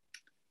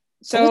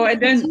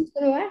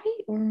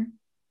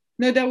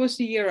 that was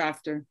the year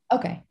after.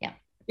 Okay, yeah.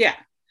 Yeah.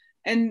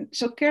 And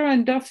so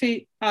Caroline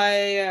Duffy,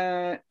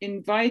 I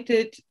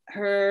invited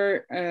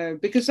her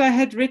because I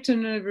had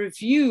written a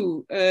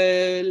review,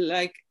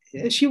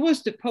 she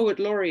was the poet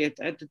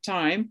laureate at the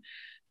time.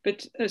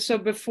 But so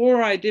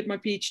before I did my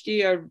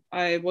PhD,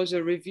 I was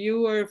a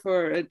reviewer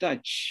for a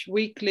Dutch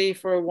weekly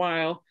for a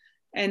while.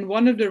 And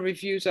one of the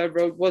reviews I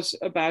wrote was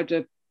about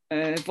a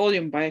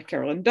volume by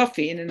Caroline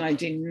Duffy in the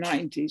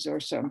 1990s or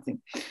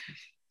something.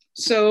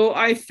 So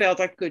I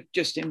felt I could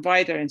just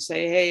invite her and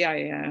say, hey,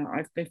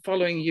 I've been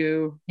following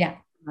you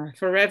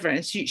forever.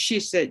 And she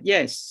said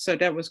yes. So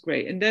that was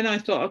great. And then I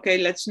thought, okay,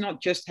 let's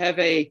not just have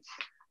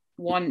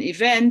one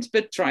event,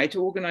 but try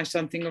to organize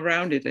something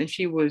around it.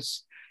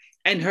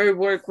 And her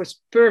work was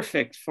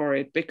perfect for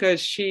it because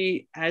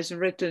she has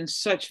written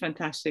such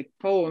fantastic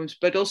poems,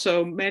 but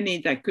also many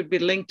that could be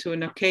linked to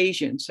an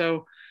occasion.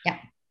 So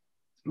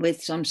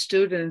with some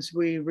students,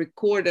 we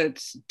recorded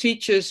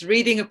teachers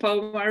reading a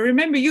poem. I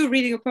remember you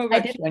reading a poem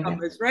about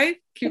cucumbers, right?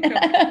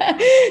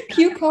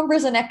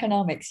 Cucumbers and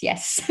economics,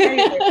 yes.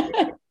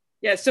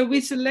 Yeah, so we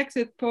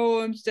selected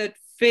poems that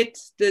fit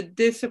the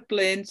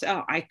disciplines.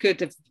 Oh, I could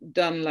have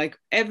done like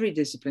every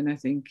discipline, I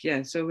think.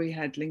 Yeah, so we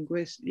had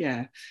linguists.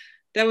 Yeah,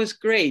 that was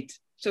great.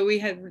 So we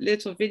had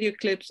little video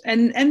clips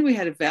and we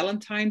had a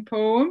Valentine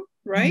poem,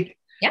 right?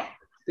 Yeah.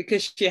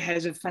 Because she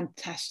has a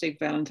fantastic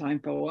Valentine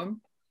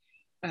poem.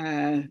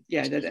 That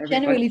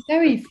generally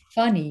very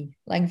funny,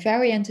 like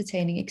very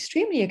entertaining,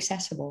 extremely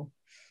accessible.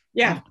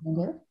 And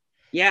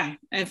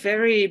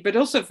but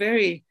also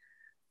very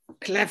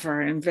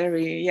clever and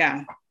very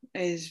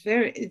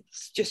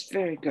it's just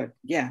very good.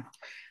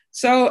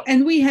 So,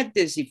 and we had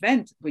this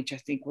event which I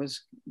think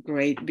was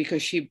great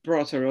because she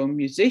brought her own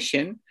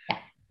musician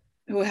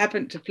who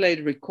happened to play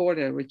the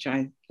recorder, which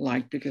I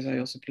liked because I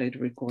also played the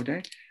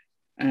recorder.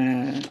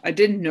 I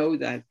didn't know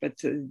that, but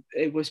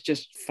it was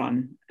just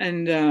fun.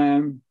 And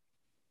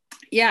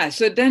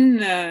so then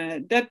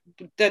that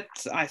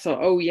I thought,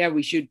 oh yeah,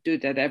 we should do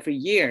that every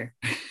year.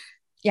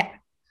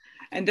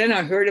 And then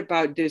I heard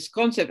about this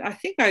concept. I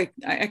think I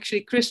actually,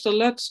 Crystal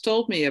Lutz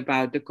told me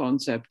about the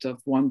concept of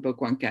One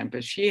Book, One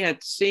Campus. She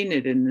had seen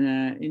it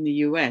in the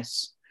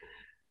US.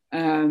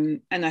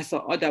 And I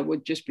thought, oh, that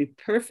would just be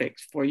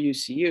perfect for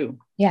UCU.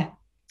 Yeah.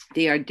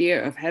 The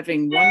idea of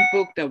having one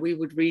book that we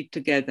would read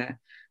together.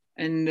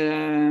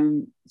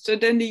 And so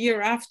then the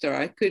year after,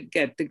 I could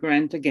get the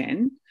grant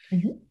again.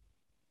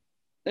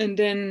 And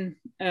then,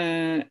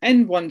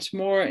 and once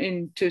more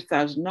in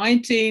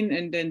 2019,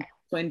 and then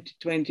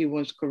 2020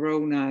 was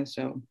Corona.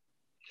 So,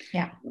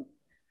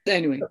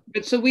 anyway,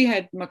 but so we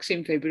had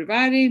Maxime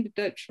Februari, the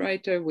Dutch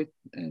writer, with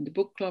the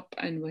book club,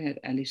 and we had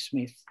Ellie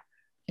Smith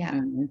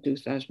in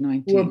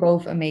 2019. Who were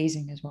both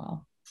amazing as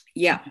well.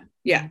 Yeah.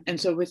 And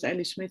so with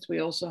Ellie Smith, we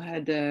also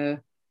had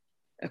a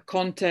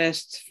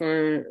contest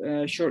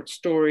for short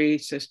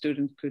stories. So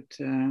students could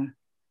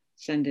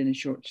send in a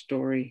short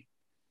story.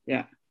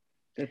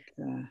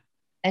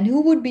 And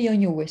who would be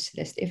on your wish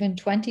list if in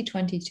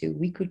 2022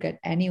 we could get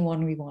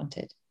anyone we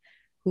wanted?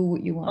 Who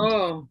would you want?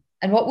 Oh.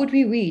 And what would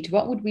we read?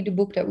 What would be the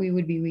book that we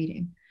would be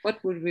reading?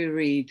 What would we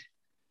read?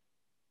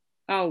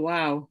 Oh,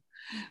 wow.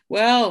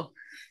 Well,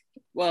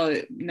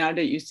 now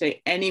that you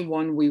say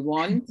anyone we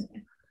want.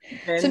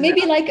 So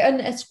maybe like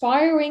an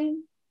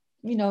aspiring,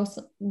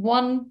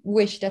 one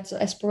wish that's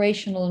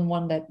aspirational and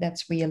one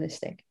that's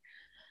realistic.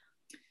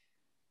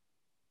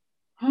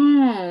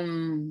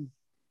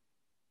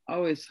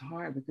 Oh, it's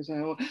hard because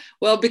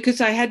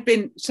I had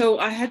been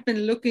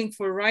looking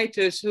for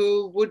writers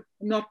who would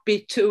not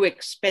be too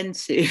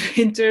expensive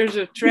in terms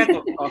of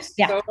travel costs.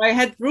 So I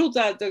had ruled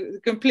out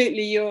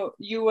completely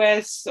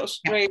US,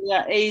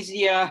 Australia,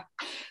 Asia,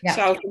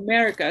 South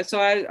America.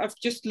 So I've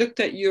just looked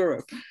at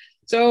Europe.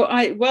 So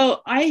I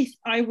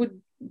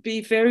would be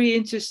very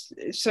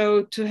interested.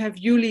 So to have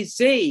Julie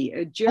Zeh,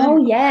 a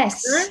German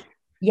writer,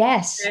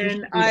 Yes, we And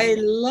should do I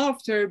that.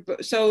 loved her.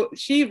 So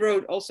she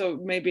wrote also,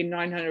 maybe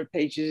 900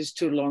 pages is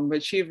too long,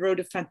 but she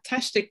wrote a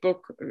fantastic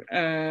book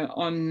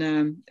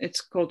on, it's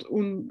called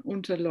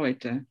Unter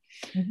Leute.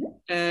 Mhm.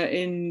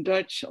 In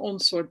Dutch,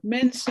 Ons soort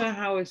mensen.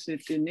 How is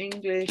it in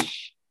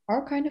English?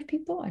 Our kind of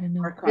people? I don't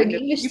know. Our The kind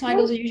of English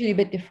titles people. are usually a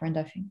bit different,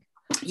 I think.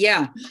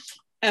 Yeah,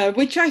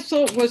 which I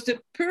thought was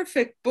the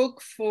perfect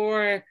book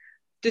for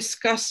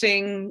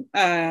discussing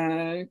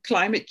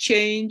climate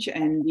change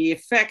and the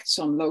effects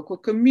on local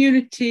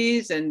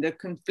communities and the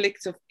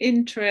conflicts of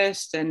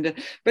interest. And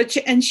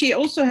she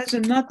also has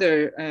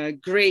another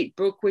great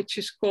book which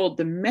is called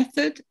The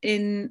Method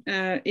in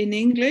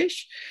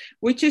English,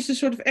 which is a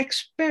sort of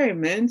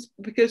experiment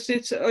because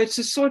it's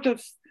a sort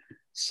of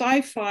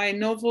sci-fi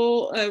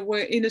novel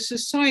where in a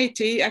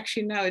society,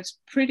 actually now it's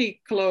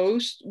pretty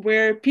close,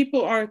 where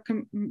people are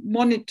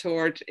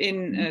monitored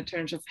in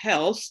terms of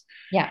health.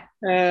 Yeah.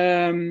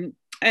 And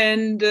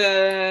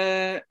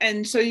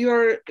so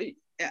you're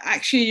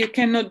actually, you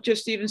cannot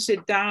just even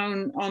sit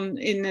down on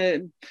in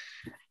a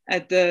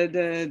at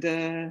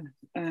the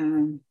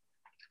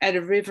at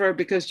a river,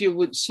 because you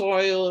would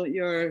soil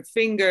your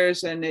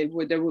fingers and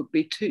there would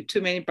be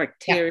too many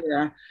bacteria.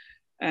 Yeah.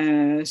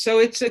 So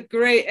it's a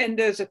great, and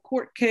there's a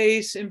court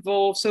case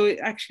involved. So it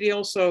actually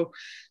also,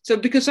 so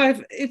because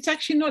it's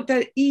actually not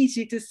that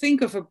easy to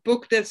think of a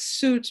book that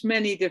suits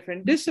many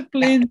different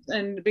disciplines. Yeah.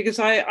 And because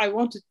I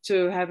wanted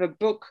to have a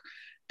book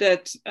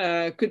that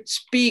could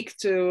speak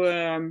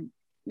to,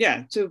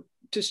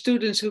 to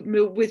students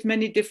who with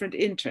many different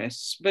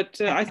interests.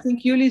 But I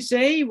think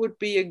Ulysses would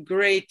be a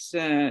great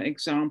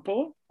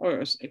example,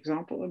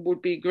 it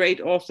would be a great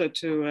author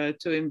to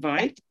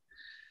invite.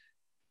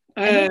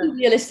 And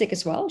maybe realistic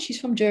as well.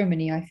 She's from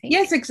Germany, I think.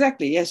 Yes,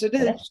 exactly. Yes,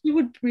 she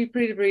would be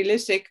pretty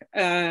realistic.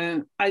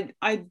 I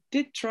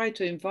did try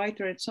to invite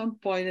her at some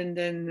point, and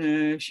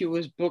then she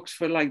was booked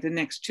for like the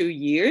next 2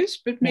 years.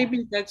 But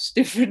maybe that's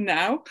different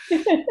now.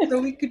 So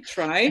we could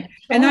try.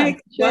 And I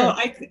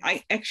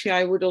actually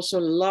I would also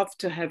love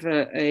to have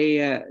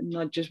a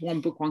not just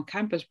one book, one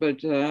campus,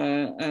 but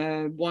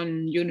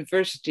one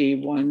university,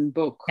 one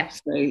book,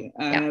 say,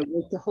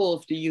 with the whole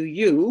of the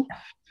UU.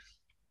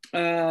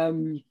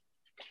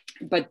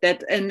 But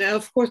that, and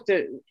of course,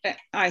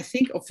 I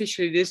think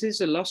officially this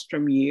is a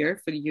lustrum year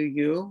for the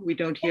UU. We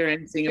don't hear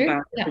anything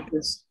about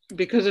it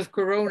because of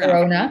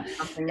Corona.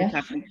 Something is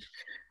happening.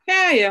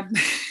 Yeah.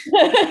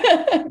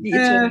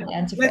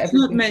 Let's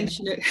not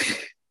mention it.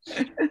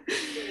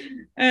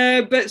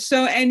 But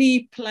so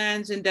any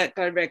plans in that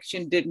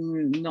direction did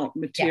not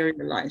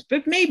materialize.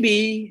 But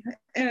maybe,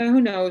 who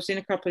knows, in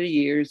a couple of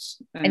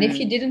years. And if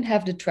you didn't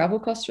have the travel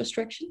cost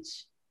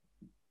restrictions?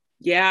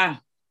 Yeah.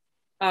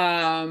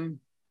 I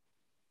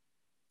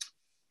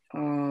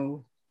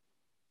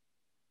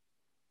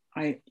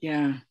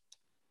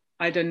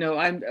don't know.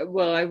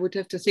 I would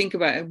have to think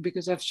about it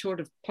because I've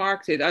sort of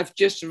parked it. I've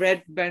just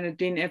read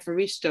Bernardine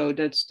Evaristo.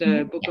 That's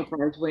the Booker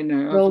Prize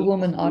winner. World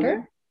Woman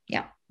Otter.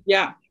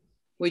 Yeah,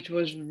 which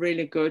was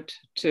really good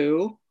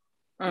too.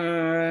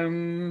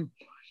 But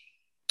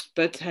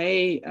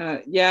hey,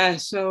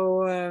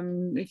 so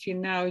if you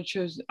now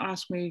just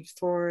ask me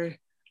for,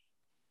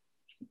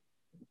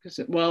 because,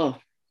 well,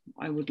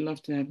 I would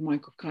love to have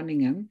Michael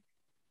Cunningham.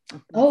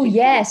 Oh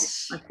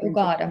yes! Oh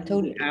God, I'm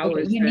totally.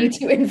 Okay, you need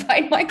to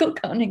invite Michael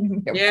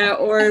Cunningham. Yeah,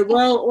 or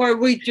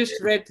we just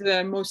read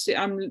Mohsin.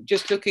 I'm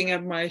just looking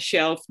at my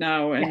shelf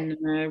now, and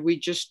we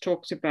just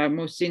talked about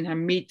Mohsin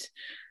Hamid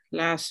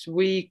last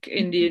week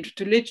in the Intro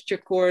to Literature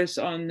course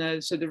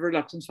on so the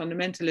Reluctant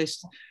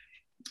Fundamentalist,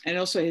 and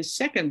also his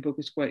second book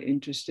is quite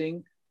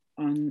interesting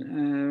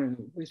on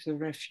with the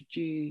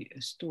refugee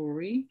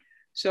story.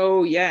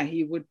 So yeah,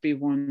 he would be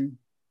one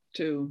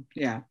too.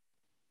 Yeah.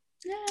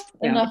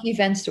 Enough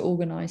events to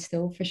organize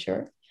still, for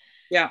sure.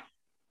 Yeah.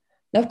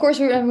 Now, of course,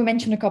 we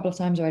mentioned a couple of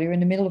times already, we're in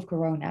the middle of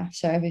Corona,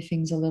 so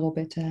everything's a little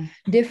bit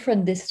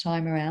different this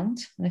time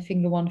around. And I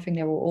think the one thing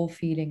that we're all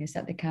feeling is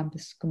that the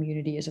campus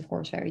community is, of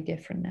course, very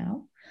different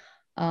now.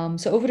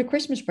 So over the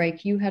Christmas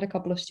break, you had a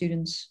couple of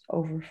students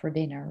over for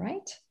dinner,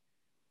 right?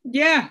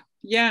 Yeah.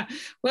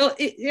 Well,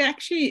 it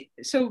actually,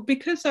 so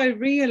because I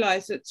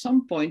realized at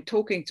some point,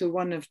 talking to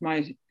one of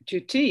my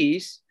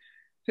tutees,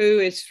 who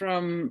is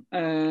from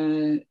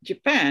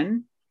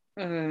Japan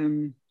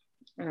and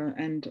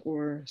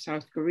or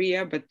South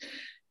Korea, but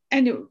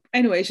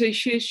anyway, so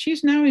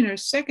she's now in her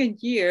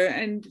second year,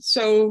 and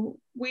so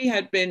we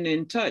had been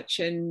in touch,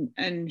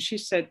 and she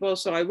said, well,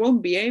 so I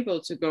won't be able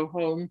to go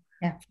home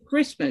for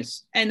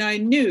Christmas, and I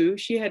knew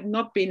she had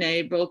not been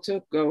able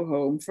to go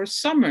home for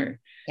summer.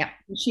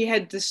 She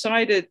had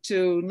decided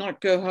to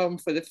not go home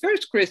for the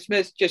first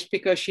Christmas just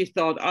because she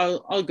thought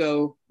I'll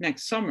go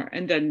next summer,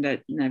 and then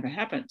that never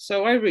happened.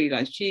 So I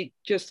realized she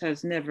just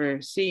has never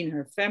seen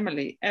her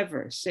family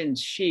ever since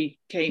she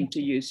came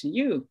to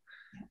UCU.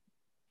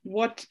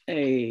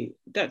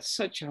 That's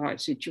such a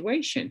hard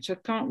situation. So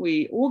can't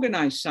we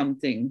organize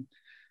something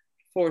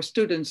for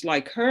students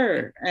like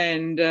her?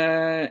 And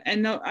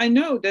I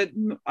know that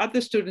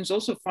other students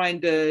also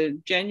find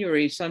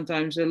January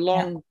sometimes a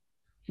long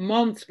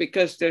month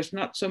because there's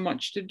not so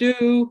much to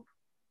do.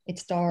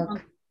 It's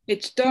dark.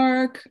 It's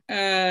dark.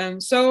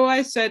 So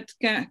I said,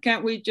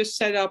 can't we just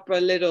set up a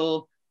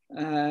little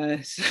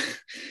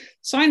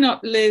sign up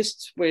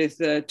list with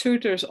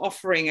tutors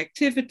offering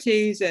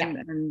activities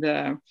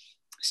and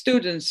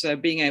students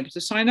being able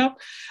to sign up.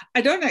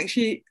 I don't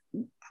actually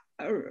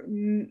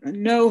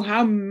know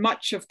how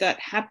much of that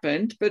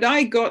happened, but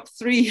I got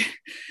 3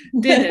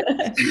 dinners.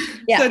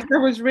 So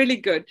that was really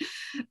good.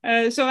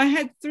 So I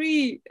had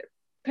 3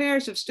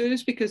 pairs of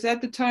students, because at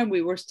the time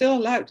we were still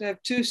allowed to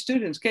have 2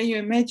 students. Can you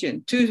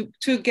imagine? Two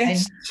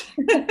guests.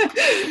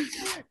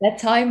 That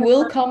time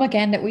will come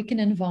again that we can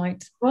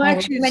invite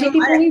actually, many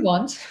people we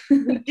want.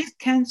 We did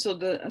cancel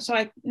the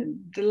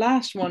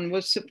last one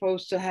was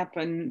supposed to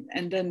happen,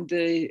 and then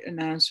they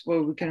announced,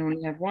 well, we can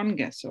only have 1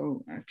 guest.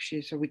 So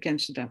we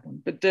canceled that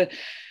one. But the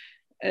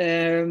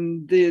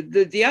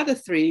other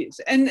 3,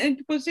 and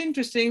it was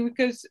interesting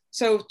because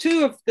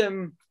 2 of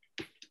them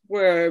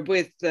were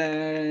with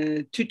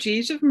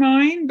tutees of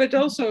mine, but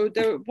also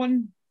there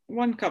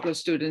one couple of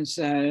students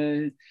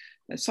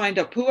signed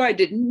up who I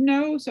didn't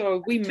know,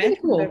 so we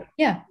met. Cool.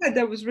 Yeah,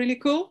 that was really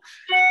cool.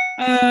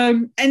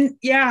 And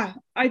yeah,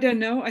 I don't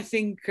know. I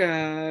think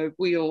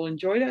we all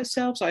enjoyed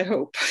ourselves. I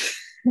hope.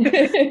 Well,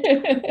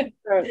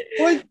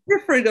 it's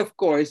different, of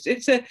course.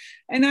 I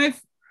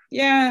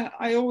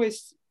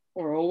always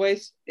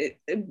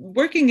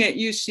working at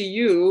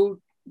UCU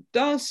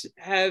does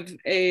have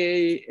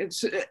I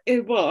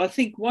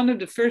think one of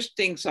the first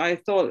things I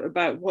thought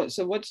about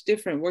what's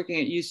different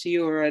working at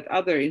UCU or at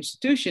other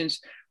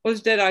institutions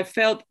was that I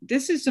felt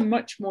this is a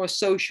much more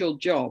social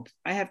job.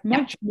 I have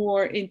much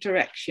more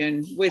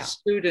interaction with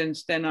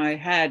students than I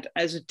had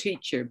as a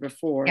teacher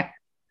before,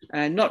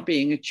 not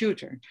being a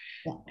tutor.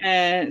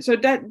 So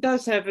that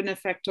does have an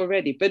effect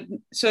already. But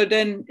so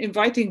then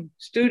inviting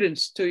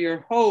students to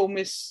your home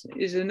is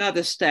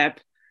another step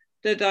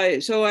that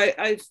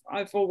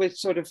I've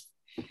always sort of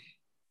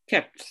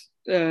kept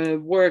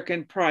work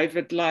and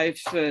private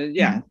life.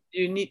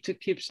 You need to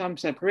keep some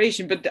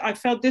separation, but I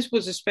felt this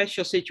was a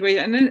special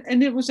situation,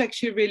 and it was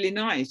actually really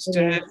nice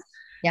to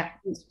have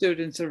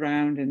students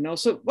around. And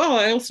also,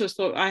 I also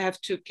thought, I have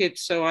 2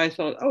 kids, so I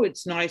thought,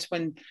 it's nice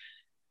when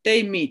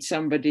they meet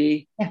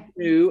somebody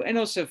new, and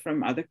also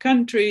from other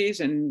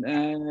countries, and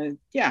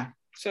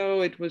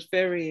so it was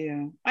very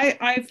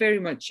I very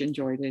much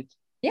enjoyed it.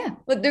 Yeah,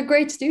 but they're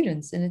great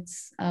students, and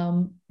it's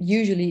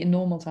usually in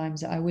normal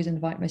times I always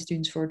invite my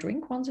students for a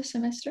drink once a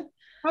semester.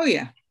 Oh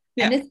yeah.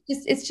 And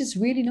it's just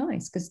really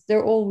nice because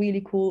they're all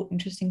really cool,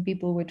 interesting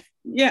people with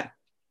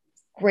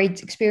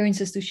great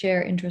experiences to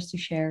share, interests to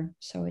share.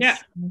 So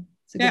it's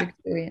a good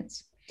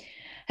experience.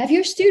 Have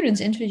your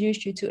students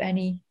introduced you to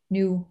any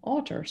new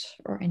authors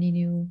or any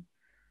new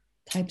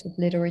types of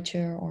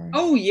literature? Or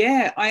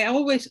I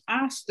always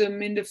ask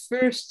them in the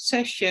first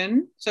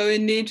session. So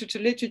in the Intro to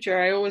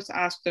Literature, I always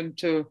ask them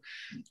to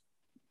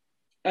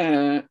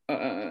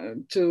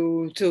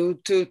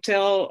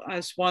tell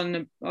us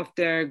one of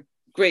their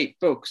great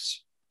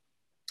books,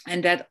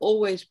 and that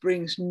always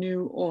brings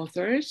new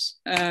authors.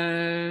 But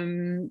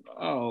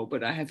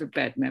I have a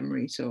bad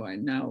memory, so I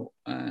now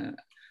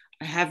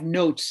I have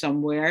notes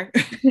somewhere.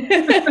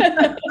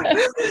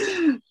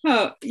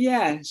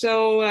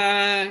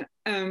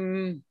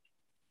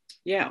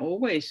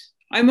 Always.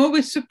 I'm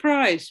always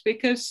surprised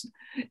because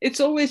it's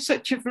always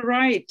such a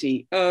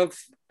variety of.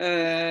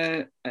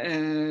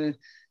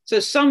 So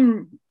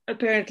some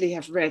apparently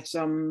have read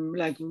some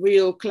like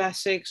real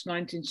classics,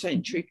 19th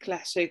century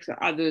classics.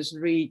 Others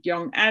read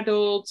young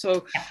adults.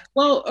 So,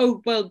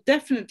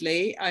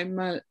 definitely.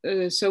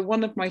 So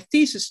one of my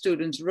thesis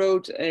students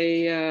wrote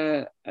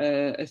a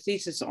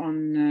thesis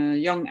on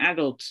young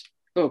adult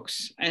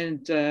books,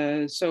 and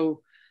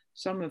so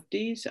some of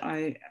these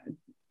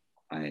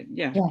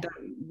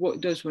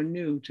those were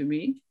new to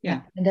me.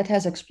 Yeah, and that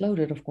has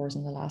exploded, of course,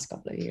 in the last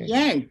couple of years.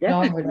 Yeah,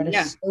 definitely. That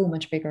is so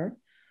much bigger.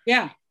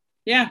 Yeah.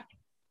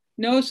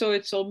 No, so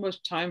it's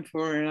almost time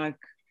for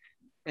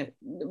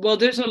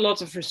there's a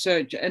lot of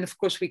research, and of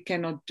course we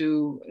cannot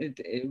do it.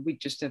 We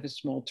just have a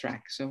small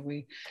track,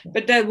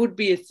 but that would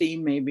be a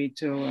theme maybe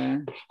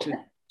to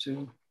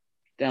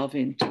delve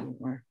into,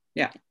 or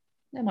that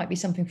might be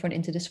something for an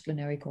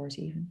interdisciplinary course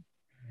even.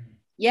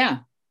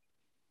 Yeah.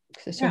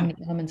 There's so many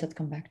elements that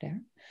come back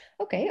there.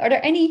 Okay, are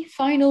there any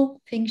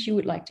final things you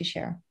would like to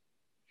share?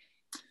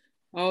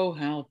 Oh,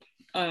 help.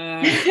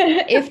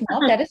 If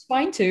not, that is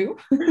fine too.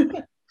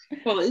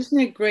 Well, isn't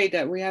it great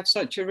that we have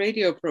such a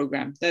radio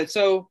program?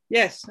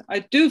 Yes, I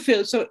do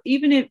feel so,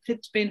 even if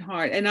it's been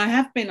hard, and I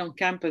have been on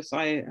campus,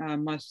 I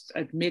must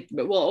admit,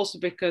 but also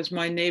because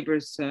my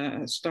neighbors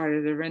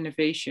started a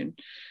renovation.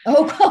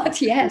 Oh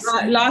God, yes.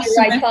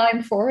 Right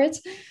time for it.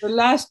 The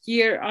last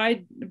year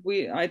I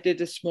did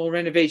a small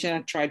renovation.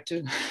 I tried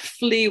to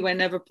flee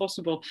whenever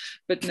possible,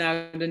 but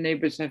now the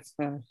neighbors have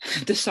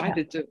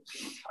decided to,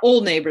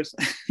 all neighbors,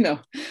 no.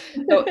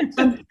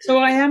 So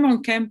I am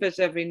on campus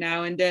every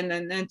now and then,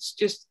 and it's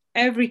just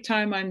every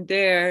time I'm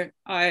there,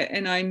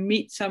 I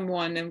meet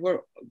someone, and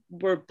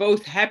were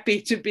both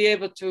happy to be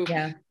able to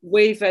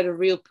wave at a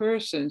real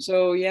person.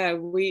 So yeah,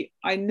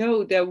 I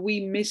know that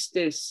we miss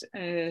this,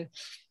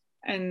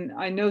 and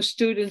I know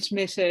students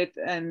miss it,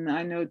 and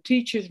I know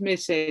teachers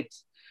miss it,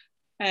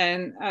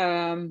 and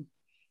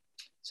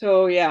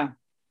so yeah,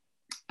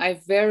 I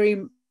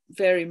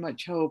very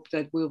much hope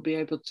that we'll be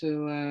able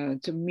to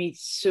meet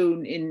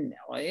soon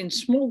in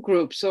small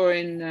groups or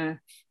in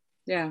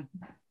yeah,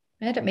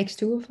 that makes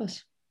two of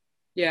us.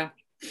 Yeah.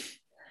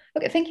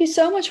 Okay, thank you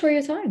so much for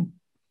your time.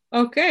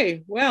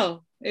 Okay,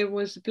 well, it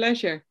was a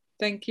pleasure.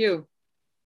 Thank you.